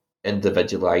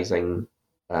individualizing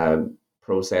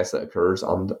process that occurs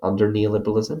under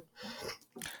neoliberalism.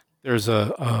 There's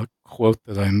a quote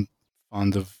that I'm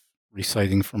fond of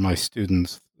reciting for my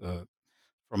students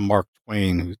from Mark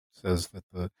Twain, who says that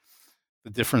the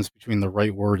difference between the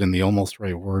right word and the almost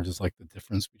right word is like the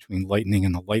difference between lightning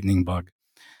and the lightning bug.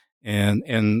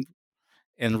 And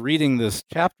reading this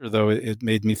chapter, though, it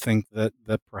made me think that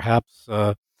perhaps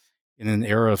in an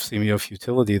era of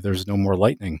semiofutility, there's no more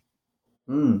lightning.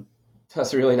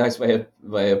 That's a really nice way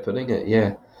of putting it.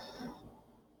 Yeah.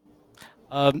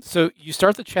 So you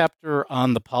start the chapter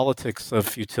on the politics of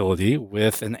futility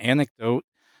with an anecdote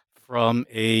from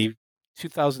a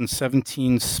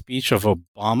 2017 speech of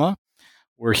Obama,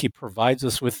 where he provides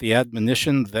us with the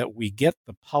admonition that we get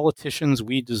the politicians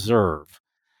we deserve.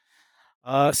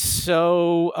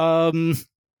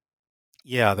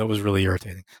 Yeah, that was really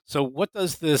irritating. So, what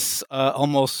does this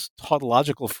almost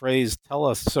tautological phrase tell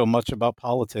us so much about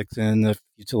politics in the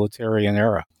utilitarian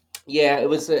era? Yeah, it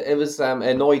was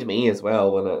annoyed me as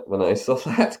well when I saw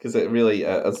that, because it really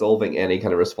absolving any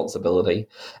kind of responsibility,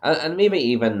 and maybe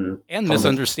even And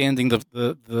misunderstanding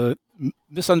the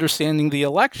misunderstanding the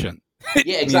election.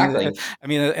 Yeah, exactly. I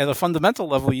mean, at a fundamental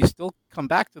level, you still come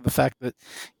back to the fact that,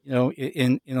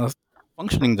 in a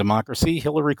functioning democracy,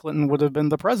 Hillary Clinton would have been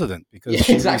the president because Yeah,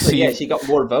 she exactly. Yeah, received she got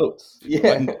more votes.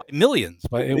 Yeah, by millions,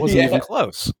 but it wasn't yeah, even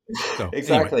close. So anyway,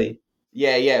 exactly.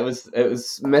 Yeah. It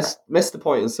was missed the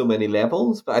point on so many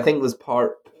levels, but I think it was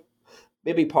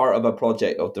maybe part of a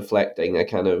project of deflecting a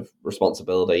kind of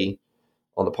responsibility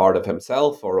on the part of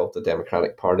himself or of the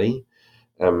Democratic Party.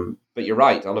 But you're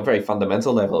right, on a very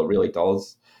fundamental level, it really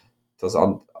does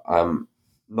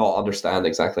not understand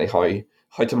exactly how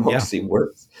yeah, democracy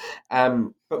works.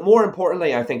 But more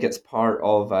importantly, I think it's part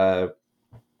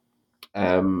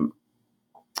um,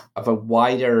 of a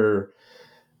wider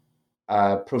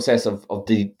process of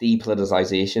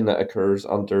depoliticization that occurs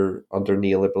under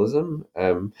neoliberalism.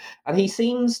 And he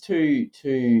seems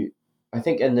to I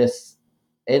think in this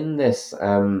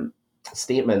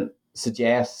statement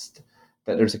suggest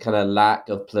that there's a kind of lack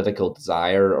of political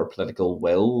desire or political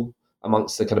will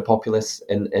amongst the kind of populace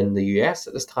in the US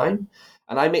at this time.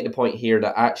 And I make the point here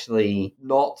that actually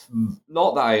not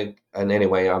that I in any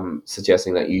way I'm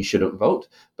suggesting that you shouldn't vote,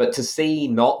 but to see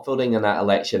not voting in that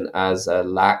election as a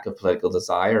lack of political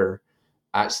desire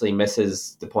actually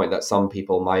misses the point that some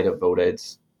people might have voted,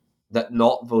 that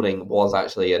not voting was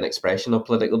actually an expression of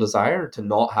political desire to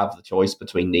not have the choice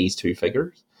between these two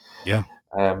figures. yeah.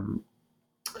 Um,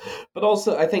 but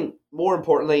also, I think more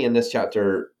importantly in this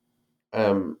chapter,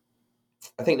 um,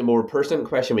 I think the more pertinent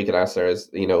question we could ask there is,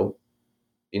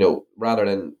 rather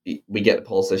than we get the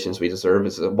politicians we deserve,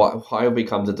 is how have we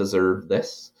come to deserve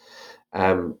this?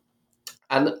 Um,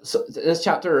 And so this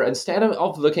chapter, instead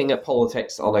of looking at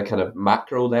politics on a kind of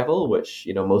macro level, which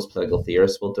most political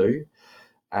theorists will do,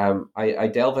 I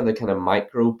delve into kind of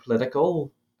micro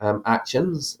political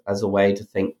actions as a way to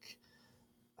think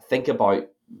about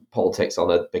politics on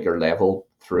a bigger level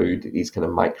through these kind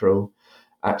of micro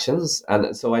actions.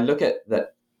 And so I look at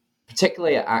that,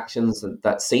 particularly at actions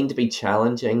that seem to be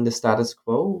challenging the status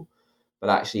quo, but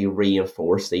actually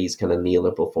reinforce these kind of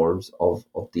neoliberal forms of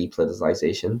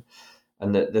depoliticization.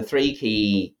 And the three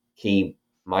key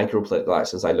micro political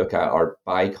actions I look at are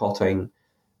boycotting,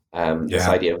 this Yeah.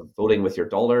 idea of voting with your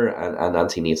dollar, and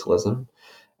anti-natalism.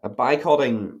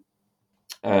 Boycotting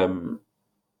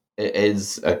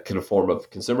is a kind of form of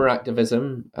consumer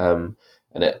activism, and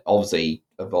it obviously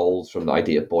evolves from the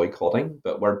idea of boycotting.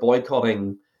 But where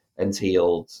boycotting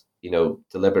entailed,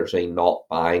 deliberately not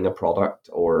buying a product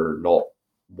or not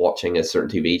watching a certain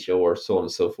TV show or so on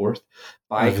and so forth.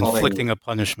 Kind of Boycotting, inflicting a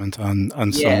punishment on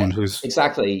yeah, someone who's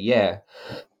exactly, yeah.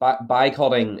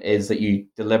 Boycotting is that you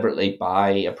deliberately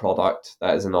buy a product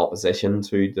that is in opposition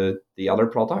to the other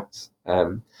products.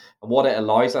 And what it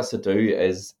allows us to do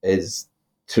is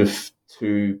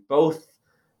to both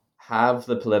have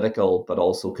the political but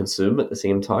also consume at the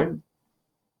same time.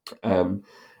 Um,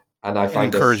 and I it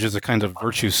find this encourages a kind of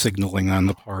virtue signaling on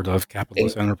the part of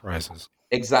capitalist enterprises.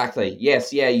 exactly,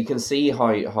 yes, yeah. You can see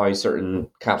how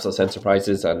certain capitalist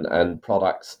enterprises and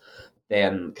products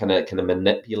then kind of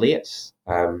manipulate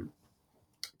the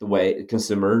way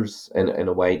consumers in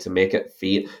a way to make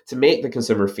the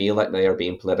consumer feel like they are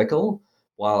being political,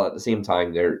 while at the same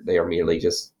time they are merely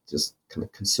just kind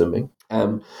of consuming.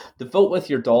 The vote with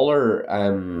your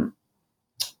dollar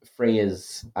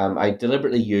phrase I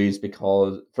deliberately use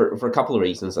because for a couple of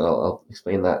reasons, and I'll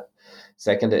explain that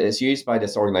second. It's used by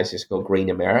this organization called Green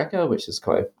America, which is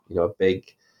quite a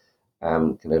big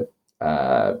kind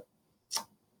of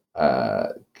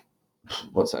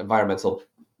what's it, environmental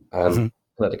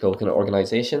political kind of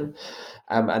organization.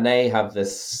 And they have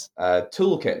this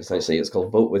toolkit, essentially. It's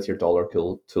called Vote with Your Dollar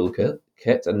Toolkit.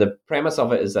 And the premise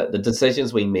of it is that the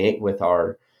decisions we make with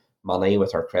our money,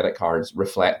 with our credit cards,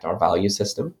 reflect our value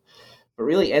system. But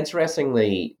really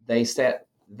interestingly, they set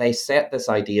this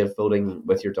idea of voting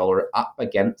with your dollar up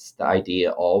against the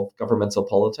idea of governmental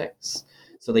politics.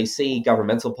 So they see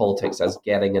governmental politics as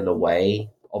getting in the way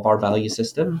of our value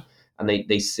system. And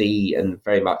they see, and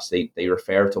very much they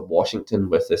refer to Washington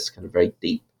with this kind of very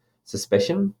deep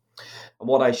suspicion. And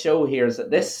what I show here is that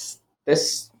this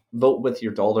vote with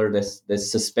your dollar,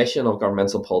 this suspicion of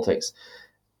governmental politics,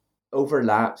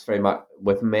 overlaps very much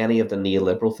with many of the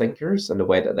neoliberal thinkers and the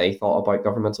way that they thought about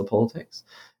governmental politics.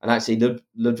 And actually,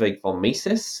 Ludwig von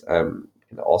Mises, an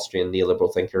Austrian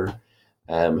neoliberal thinker,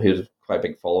 who's quite a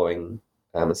big following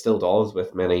and still does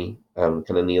with many kind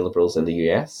of neoliberals in the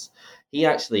US. He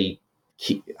actually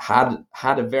had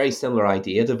a very similar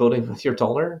idea to voting with your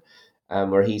dollar,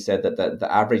 where he said that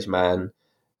the average man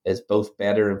is both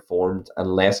better informed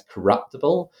and less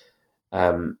corruptible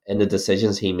in the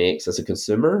decisions he makes as a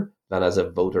consumer than as a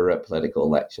voter at political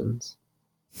elections.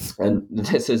 And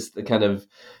this is the kind of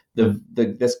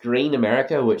this green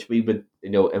America, which we would,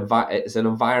 it's an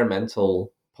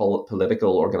environmental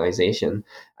political organization,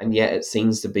 and yet it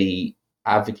seems to be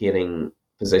advocating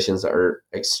positions that are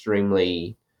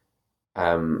extremely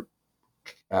the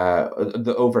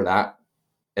overlap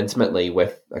intimately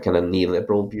with a kind of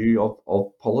neoliberal view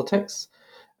of politics.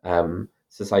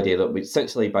 It's this idea that we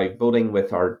essentially, by voting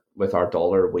with our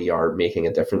dollar, we are making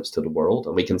a difference to the world,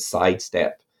 and we can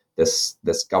sidestep this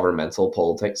governmental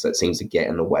politics that seems to get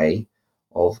in the way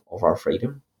of our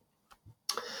freedom.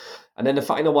 And then the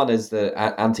final one is the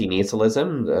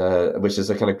anti-natalism, which is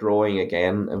a kind of growing,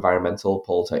 again, environmental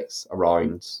politics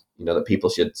around, that people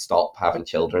should stop having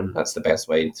children. That's the best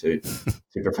way to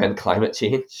prevent climate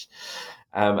change.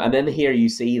 And then here you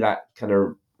see that kind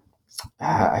of,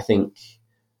 I think,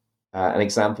 an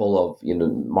example of,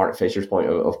 Mark Fisher's point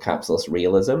of capitalist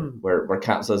realism, where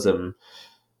capitalism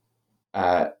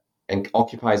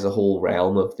occupies the whole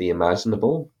realm of the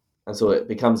imaginable. And so it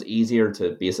becomes easier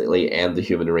to basically end the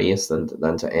human race than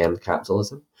to end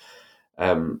capitalism.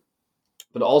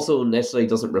 But also necessarily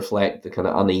doesn't reflect the kind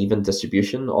of uneven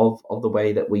distribution of the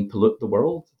way that we pollute the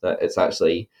world, that it's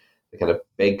actually the kind of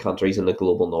big countries in the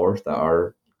global north that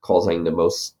are causing the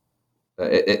most.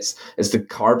 It's the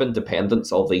carbon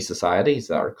dependence of these societies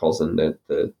that are causing the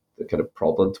kind of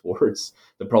problem towards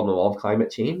the problem of climate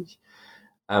change.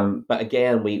 But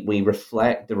again, we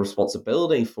reflect the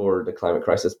responsibility for the climate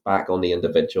crisis back on the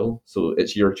individual. So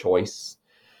it's your choice.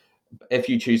 If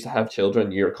you choose to have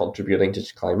children, you're contributing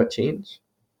to climate change,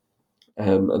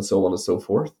 and so on and so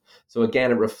forth. So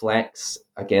again, it reflects,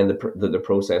 again, the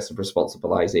process of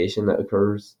responsibilization that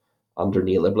occurs under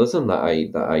neoliberalism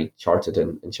that I charted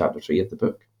in chapter 3 of the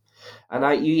book.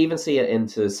 And you even see it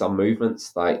into some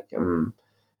movements like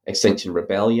Extinction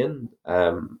Rebellion.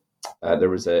 There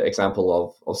was an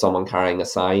example of someone carrying a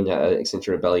sign at an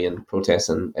Extinction Rebellion protest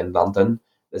in London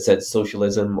that said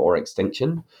socialism or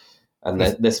extinction. And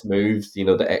this moved, the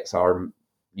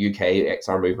UK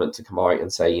XR movement to come out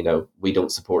and say, we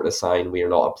don't support this sign, we are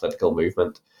not a political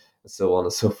movement, and so on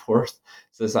and so forth.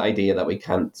 So this idea that we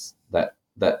can't, that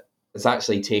is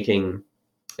actually taking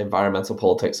environmental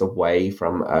politics away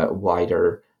from a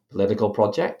wider political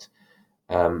project.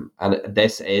 And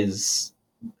this is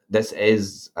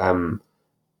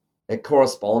it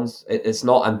corresponds, it's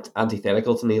not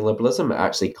antithetical to neoliberalism, it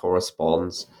actually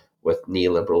corresponds with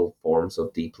neoliberal forms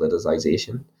of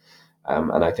depoliticization.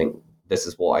 And I think this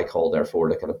is what I call, therefore,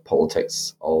 the kind of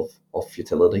politics of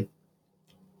futility.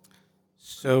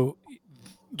 So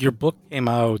your book came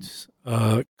out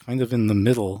kind of in the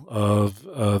middle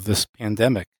of this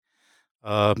pandemic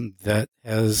that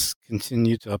has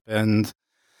continued to upend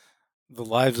the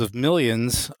lives of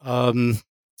millions.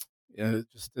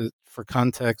 For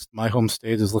context, my home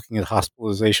state is looking at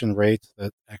hospitalization rates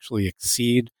that actually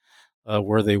exceed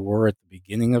where they were at the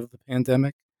beginning of the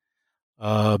pandemic.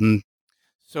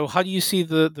 So how do you see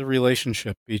the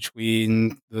relationship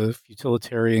between the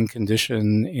futilitarian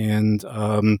condition and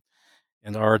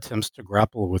our attempts to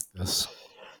grapple with this?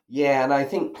 Yeah, and I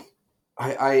think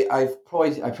I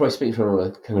probably speak from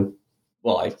a kind of,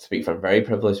 I speak from a very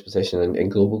privileged position in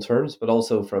global terms, but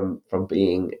also from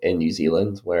being in New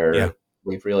Zealand, where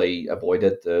we've really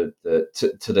avoided to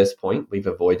this point, we've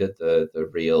avoided the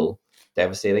real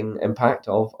devastating impact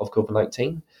of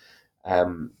COVID-19.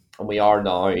 And we are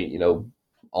now,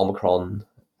 Omicron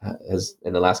has,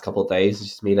 in the last couple of days,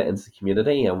 just made it into the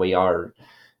community, and we are,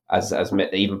 as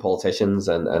even politicians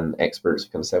and experts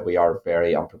kind of said, we are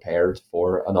very unprepared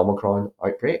for an Omicron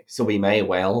outbreak. So we may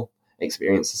well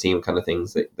experience the same kind of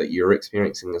things that you're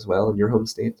experiencing as well in your home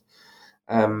state.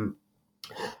 And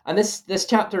this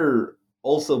chapter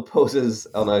also poses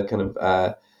on a kind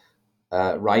of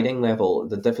writing level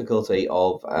the difficulty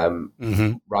of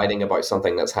writing about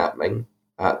something that's happening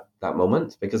at that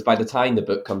moment, because by the time the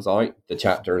book comes out, the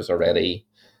chapter is already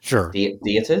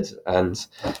dated, and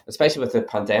especially with the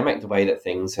pandemic, the way that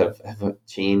things have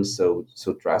changed so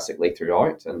drastically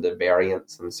throughout, and the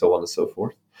variants and so on and so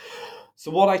forth.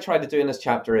 So what I try to do in this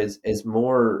chapter is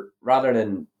more, rather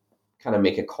than kind of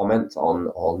make a comment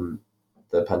on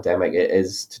the pandemic, it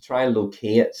is to try and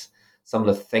locate some of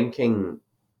the thinking,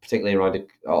 particularly around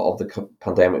of the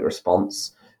pandemic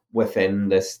response within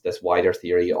this wider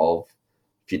theory of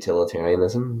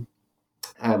futilitarianism.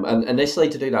 And initially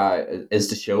to do that is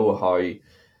to show how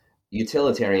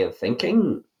utilitarian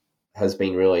thinking has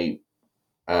been really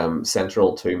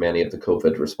central to many of the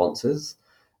COVID responses.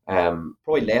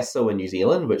 Probably less so in New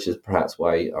Zealand, which is perhaps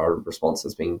why our response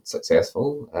has been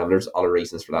successful. There's other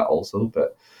reasons for that also,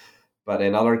 but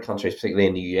in other countries, particularly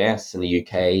in the US, in the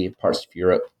UK, parts of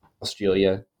Europe,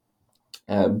 Australia,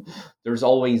 there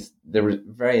was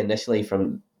very initially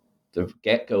from the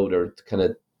get-go, there kind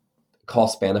of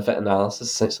cost-benefit analysis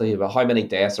essentially about how many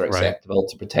deaths are acceptable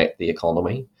to protect the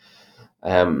economy.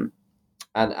 And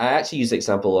I actually use the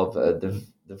example of the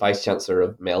Vice Chancellor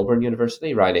of Melbourne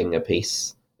University writing a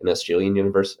piece in an Australian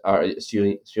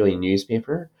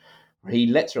newspaper, where he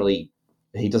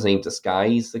doesn't even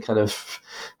disguise the kind of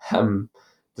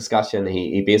discussion.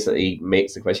 He basically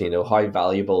makes the question, how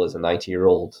valuable is a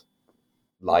 90-year-old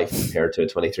life compared to a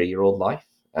 23-year-old life?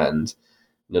 And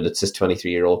that this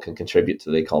 23-year-old can contribute to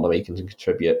the economy, can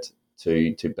contribute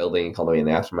to building the economy in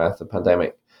the aftermath of the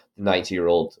pandemic. The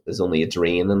 90-year-old is only a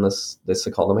drain in this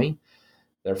economy.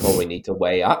 Therefore, we need to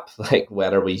weigh up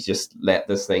whether we just let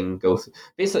this thing go.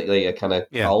 Basically, a kind of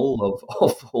cull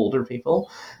of older people.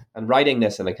 And writing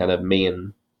this in a kind of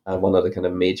one of the kind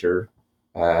of major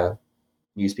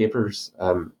newspapers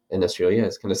in Australia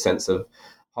is kind of sense of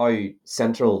how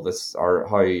central this, or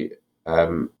how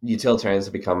utilitarians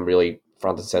have become really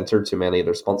front and center to many of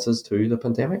the responses to the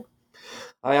pandemic.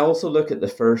 I also look at the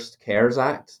first CARES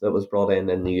Act that was brought in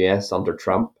the US under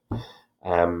Trump,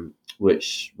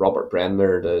 which Robert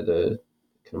Brenner, the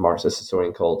kind of Marxist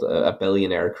historian, called a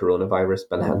billionaire coronavirus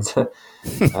bonanza.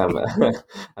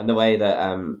 And the way that,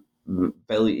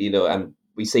 and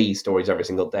we see stories every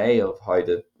single day of how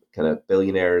the kind of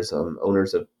billionaires and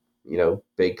owners of,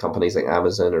 big companies like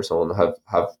Amazon or so on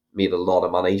have made a lot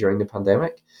of money during the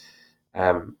pandemic.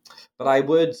 But I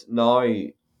would now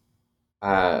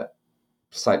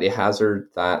slightly hazard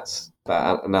that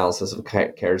analysis of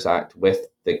the CARES Act with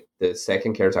the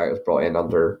second CARES Act was brought in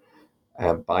under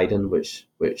Biden,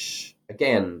 which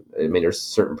again, I mean, there's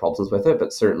certain problems with it,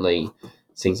 but certainly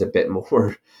seems a bit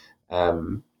more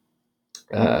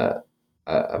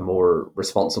a more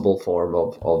responsible form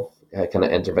of kind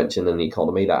of intervention in the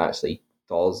economy that actually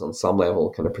does, on some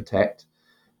level, kind of protect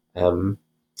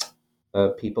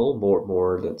people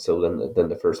more than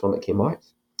the first one that came out.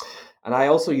 And I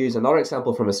also use another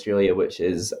example from Australia, which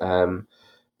is the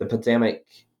pandemic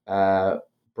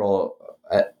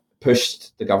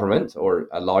pushed the government, or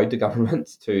allowed the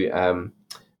government, to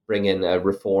bring in a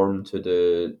reform to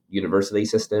the university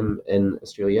system in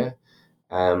Australia,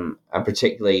 and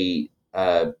particularly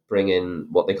bring in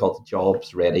what they call the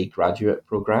Jobs Ready graduate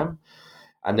program.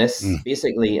 And this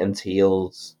basically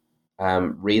entails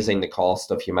raising the cost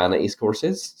of humanities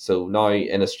courses. So now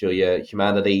in Australia,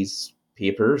 humanities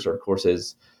papers or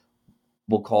courses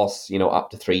will cost,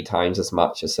 up to 3 times as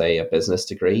much as, say, a business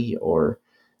degree or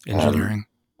engineering.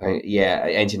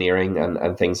 Engineering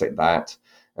and things like that,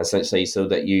 essentially, so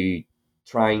that you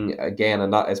trying again,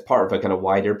 and that is part of a kind of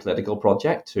wider political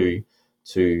project to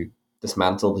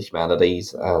dismantle the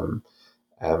humanities.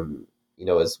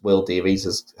 As Will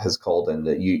Davies has called in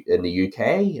the UK,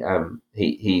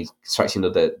 he strikes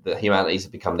that the humanities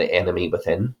have become the enemy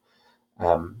within.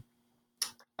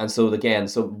 And so again,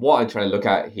 what I'm trying to look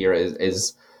at here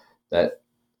is that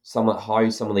how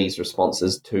some of these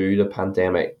responses to the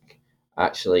pandemic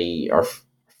actually are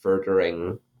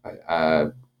furthering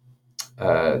a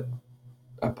kind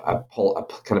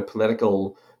of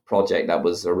political project that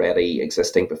was already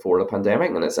existing before the pandemic,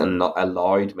 and it's not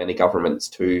allowed many governments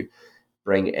to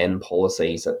bring in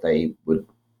policies that they would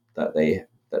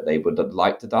have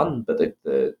liked to done, but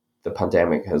the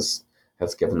pandemic has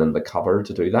given them the cover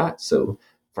to do that. So,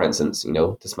 for instance,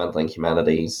 dismantling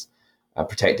humanities,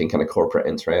 protecting kind of corporate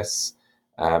interests,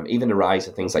 even the rise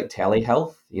of things like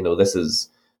telehealth. This is,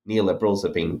 neoliberals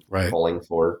have been calling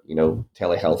for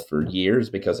telehealth for years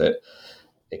because it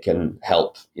can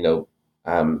help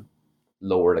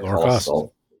lower the cost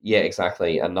of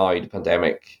exactly. And now the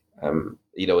pandemic, in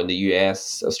the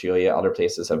US, Australia, other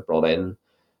places have brought in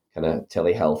kind of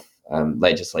telehealth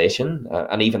legislation,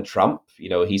 and even Trump, he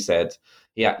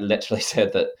literally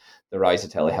said that the rise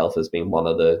of telehealth has been one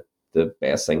of the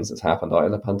best things that's happened out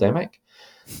of the pandemic.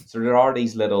 So there are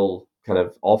these little kind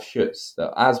of offshoots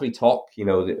that, as we talk,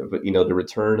 the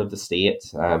return of the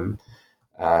state, all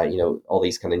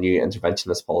these kind of new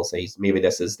interventionist policies. Maybe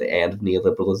this is the end of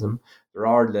neoliberalism. There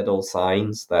are little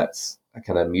signs that a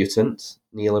kind of mutant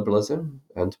neoliberalism,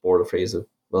 and to borrow the phrase of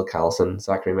Will Callison,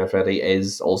 Zachary Manfredi,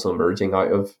 is also emerging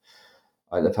out of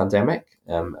the pandemic.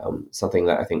 Something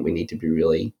that I think we need to be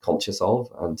really conscious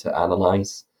of and to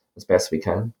analyze as best we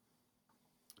can.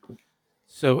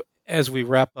 So as we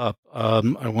wrap up,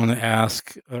 I want to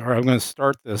ask, or I'm going to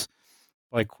start this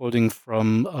by quoting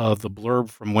from the blurb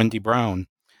from Wendy Brown.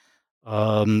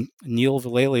 Neil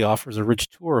Vallely offers a rich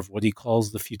tour of what he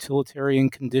calls the futilitarian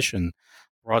condition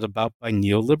brought about by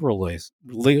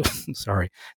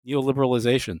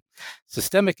neoliberalization.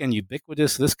 Systemic and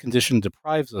ubiquitous, this condition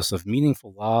deprives us of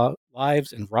meaningful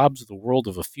lives and robs the world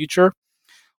of a future.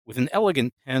 With an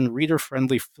elegant pen,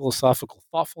 reader-friendly philosophical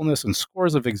thoughtfulness, and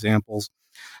scores of examples,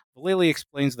 Vallely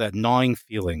explains that gnawing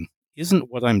feeling isn't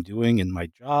what I'm doing in my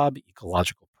job,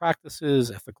 ecological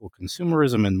practices, ethical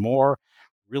consumerism, and more,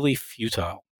 really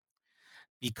futile.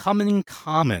 Becoming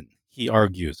common, he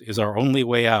argues, is our only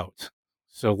way out.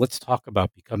 So let's talk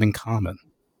about becoming common.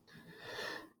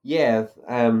 Yeah,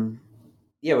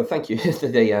 well, thank you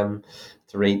to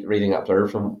reading that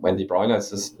blurb from Wendy Brown. I was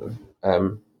just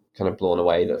kind of blown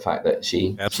away the fact that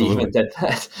she even did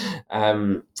that,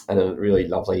 and a really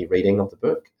lovely reading of the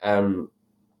book.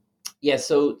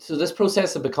 So this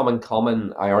process of becoming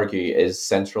common, I argue, is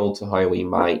central to how we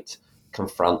might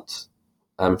confront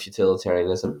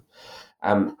futilitarianism.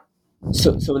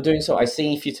 So in doing so, I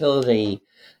see futility,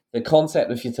 the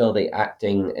concept of futility,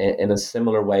 acting in a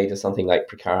similar way to something like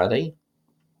precarity.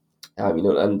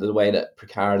 And the way that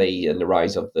precarity and the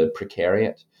rise of the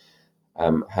precariat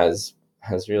has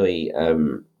really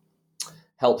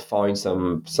helped find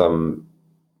some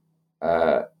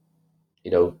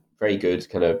very good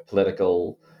kind of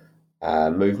political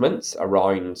movements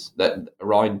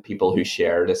around people who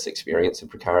share this experience of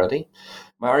precarity.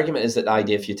 My argument is that the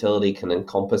idea of futility can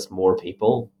encompass more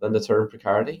people than the term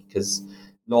precarity, because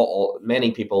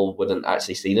many people wouldn't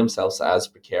actually see themselves as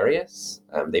precarious.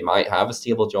 They might have a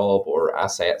stable job or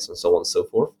assets and so on and so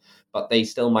forth, but they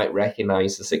still might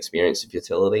recognize this experience of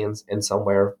futility in some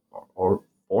way or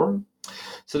form.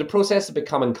 So the process of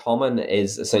becoming common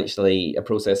is essentially a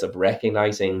process of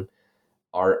recognizing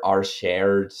our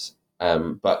shared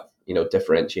but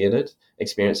differentiated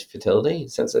experience of futility,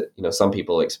 since that some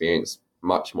people experience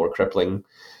much more crippling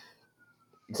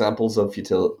examples of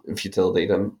futility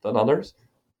than others.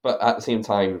 But at the same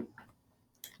time,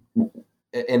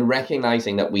 in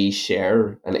recognizing that we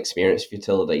share an experience of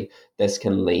futility, this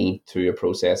can lead to a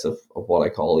process of what I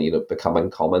call, becoming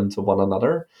common to one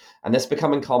another. And this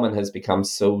becoming common has become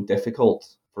so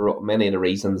difficult for many of the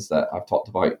reasons that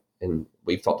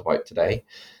we've talked about today,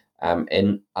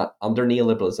 under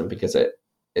neoliberalism, because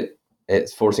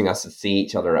it's forcing us to see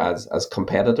each other as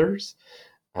competitors.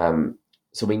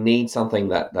 So we need something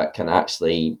that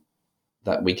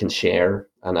we can share.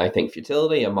 And I think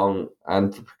futility and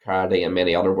precarity and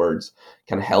many other words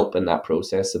can help in that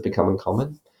process of becoming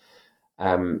common.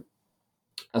 And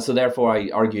so therefore I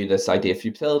argue this idea of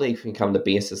futility can become the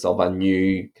basis of a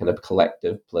new kind of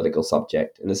collective political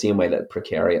subject in the same way that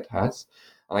precariat has.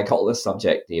 And I call this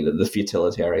subject, the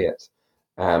futilitariat.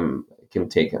 It can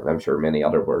take, I'm sure, many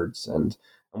other words, and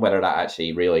whether that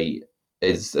actually really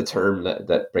is a term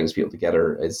that brings people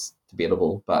together is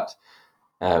debatable. But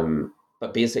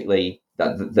basically,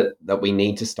 that we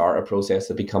need to start a process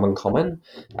of becoming common.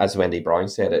 As Wendy Brown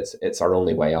said, it's our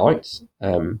only way out.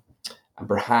 And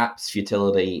perhaps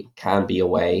futility can be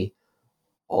a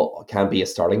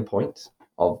starting point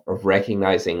of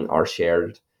recognizing our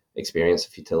shared experience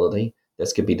of futility.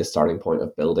 This could be the starting point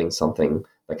of building something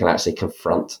that can actually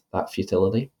confront that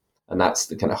futility. And that's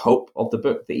the kind of hope of the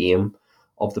book. The aim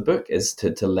of the book is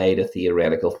to lay the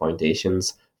theoretical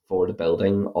foundations for the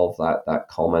building of that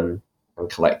common and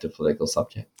collective political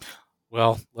subject.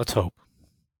 Well, let's hope.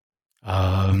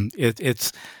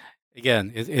 It's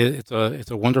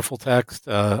a wonderful text.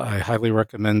 I highly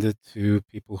recommend it to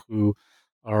people who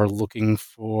are looking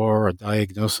for a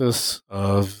diagnosis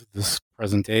of this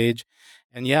present age.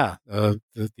 And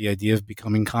the idea of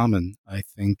becoming common, I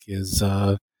think, is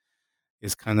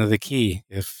kind of the key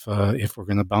if we're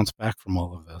going to bounce back from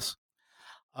all of this.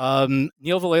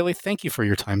 Neil Vallely, thank you for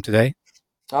your time today.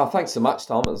 Oh, thanks so much,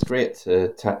 Tom. It was great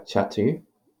to chat to you.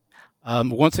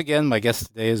 Once again, my guest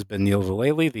today has been Neil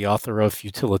Vallely, the author of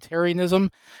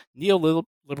Futilitarianism,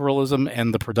 Neoliberalism,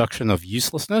 and the Production of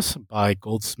Uselessness by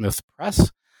Goldsmith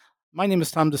Press. My name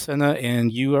is Tom DeSena,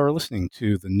 and you are listening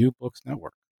to the New Books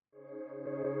Network.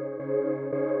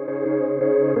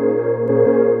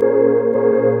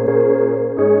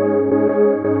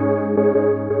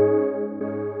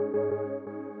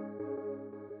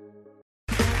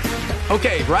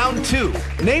 Okay, round two.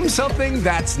 Name something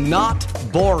that's not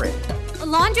boring. A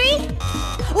laundry?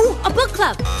 Ooh, a book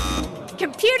club.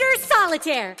 Computer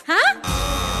solitaire, huh?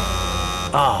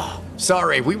 Ah,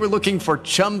 sorry, we were looking for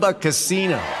Chumba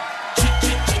Casino.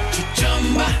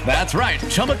 That's right,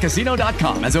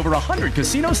 ChumbaCasino.com has over 100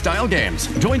 casino-style games.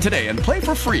 Join today and play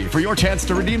for free for your chance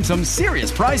to redeem some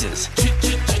serious prizes.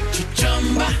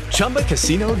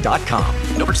 ChumbaCasino.com.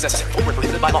 No purchase necessary. Void where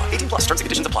prohibited by law. 18 plus terms and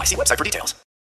conditions apply. See website for details.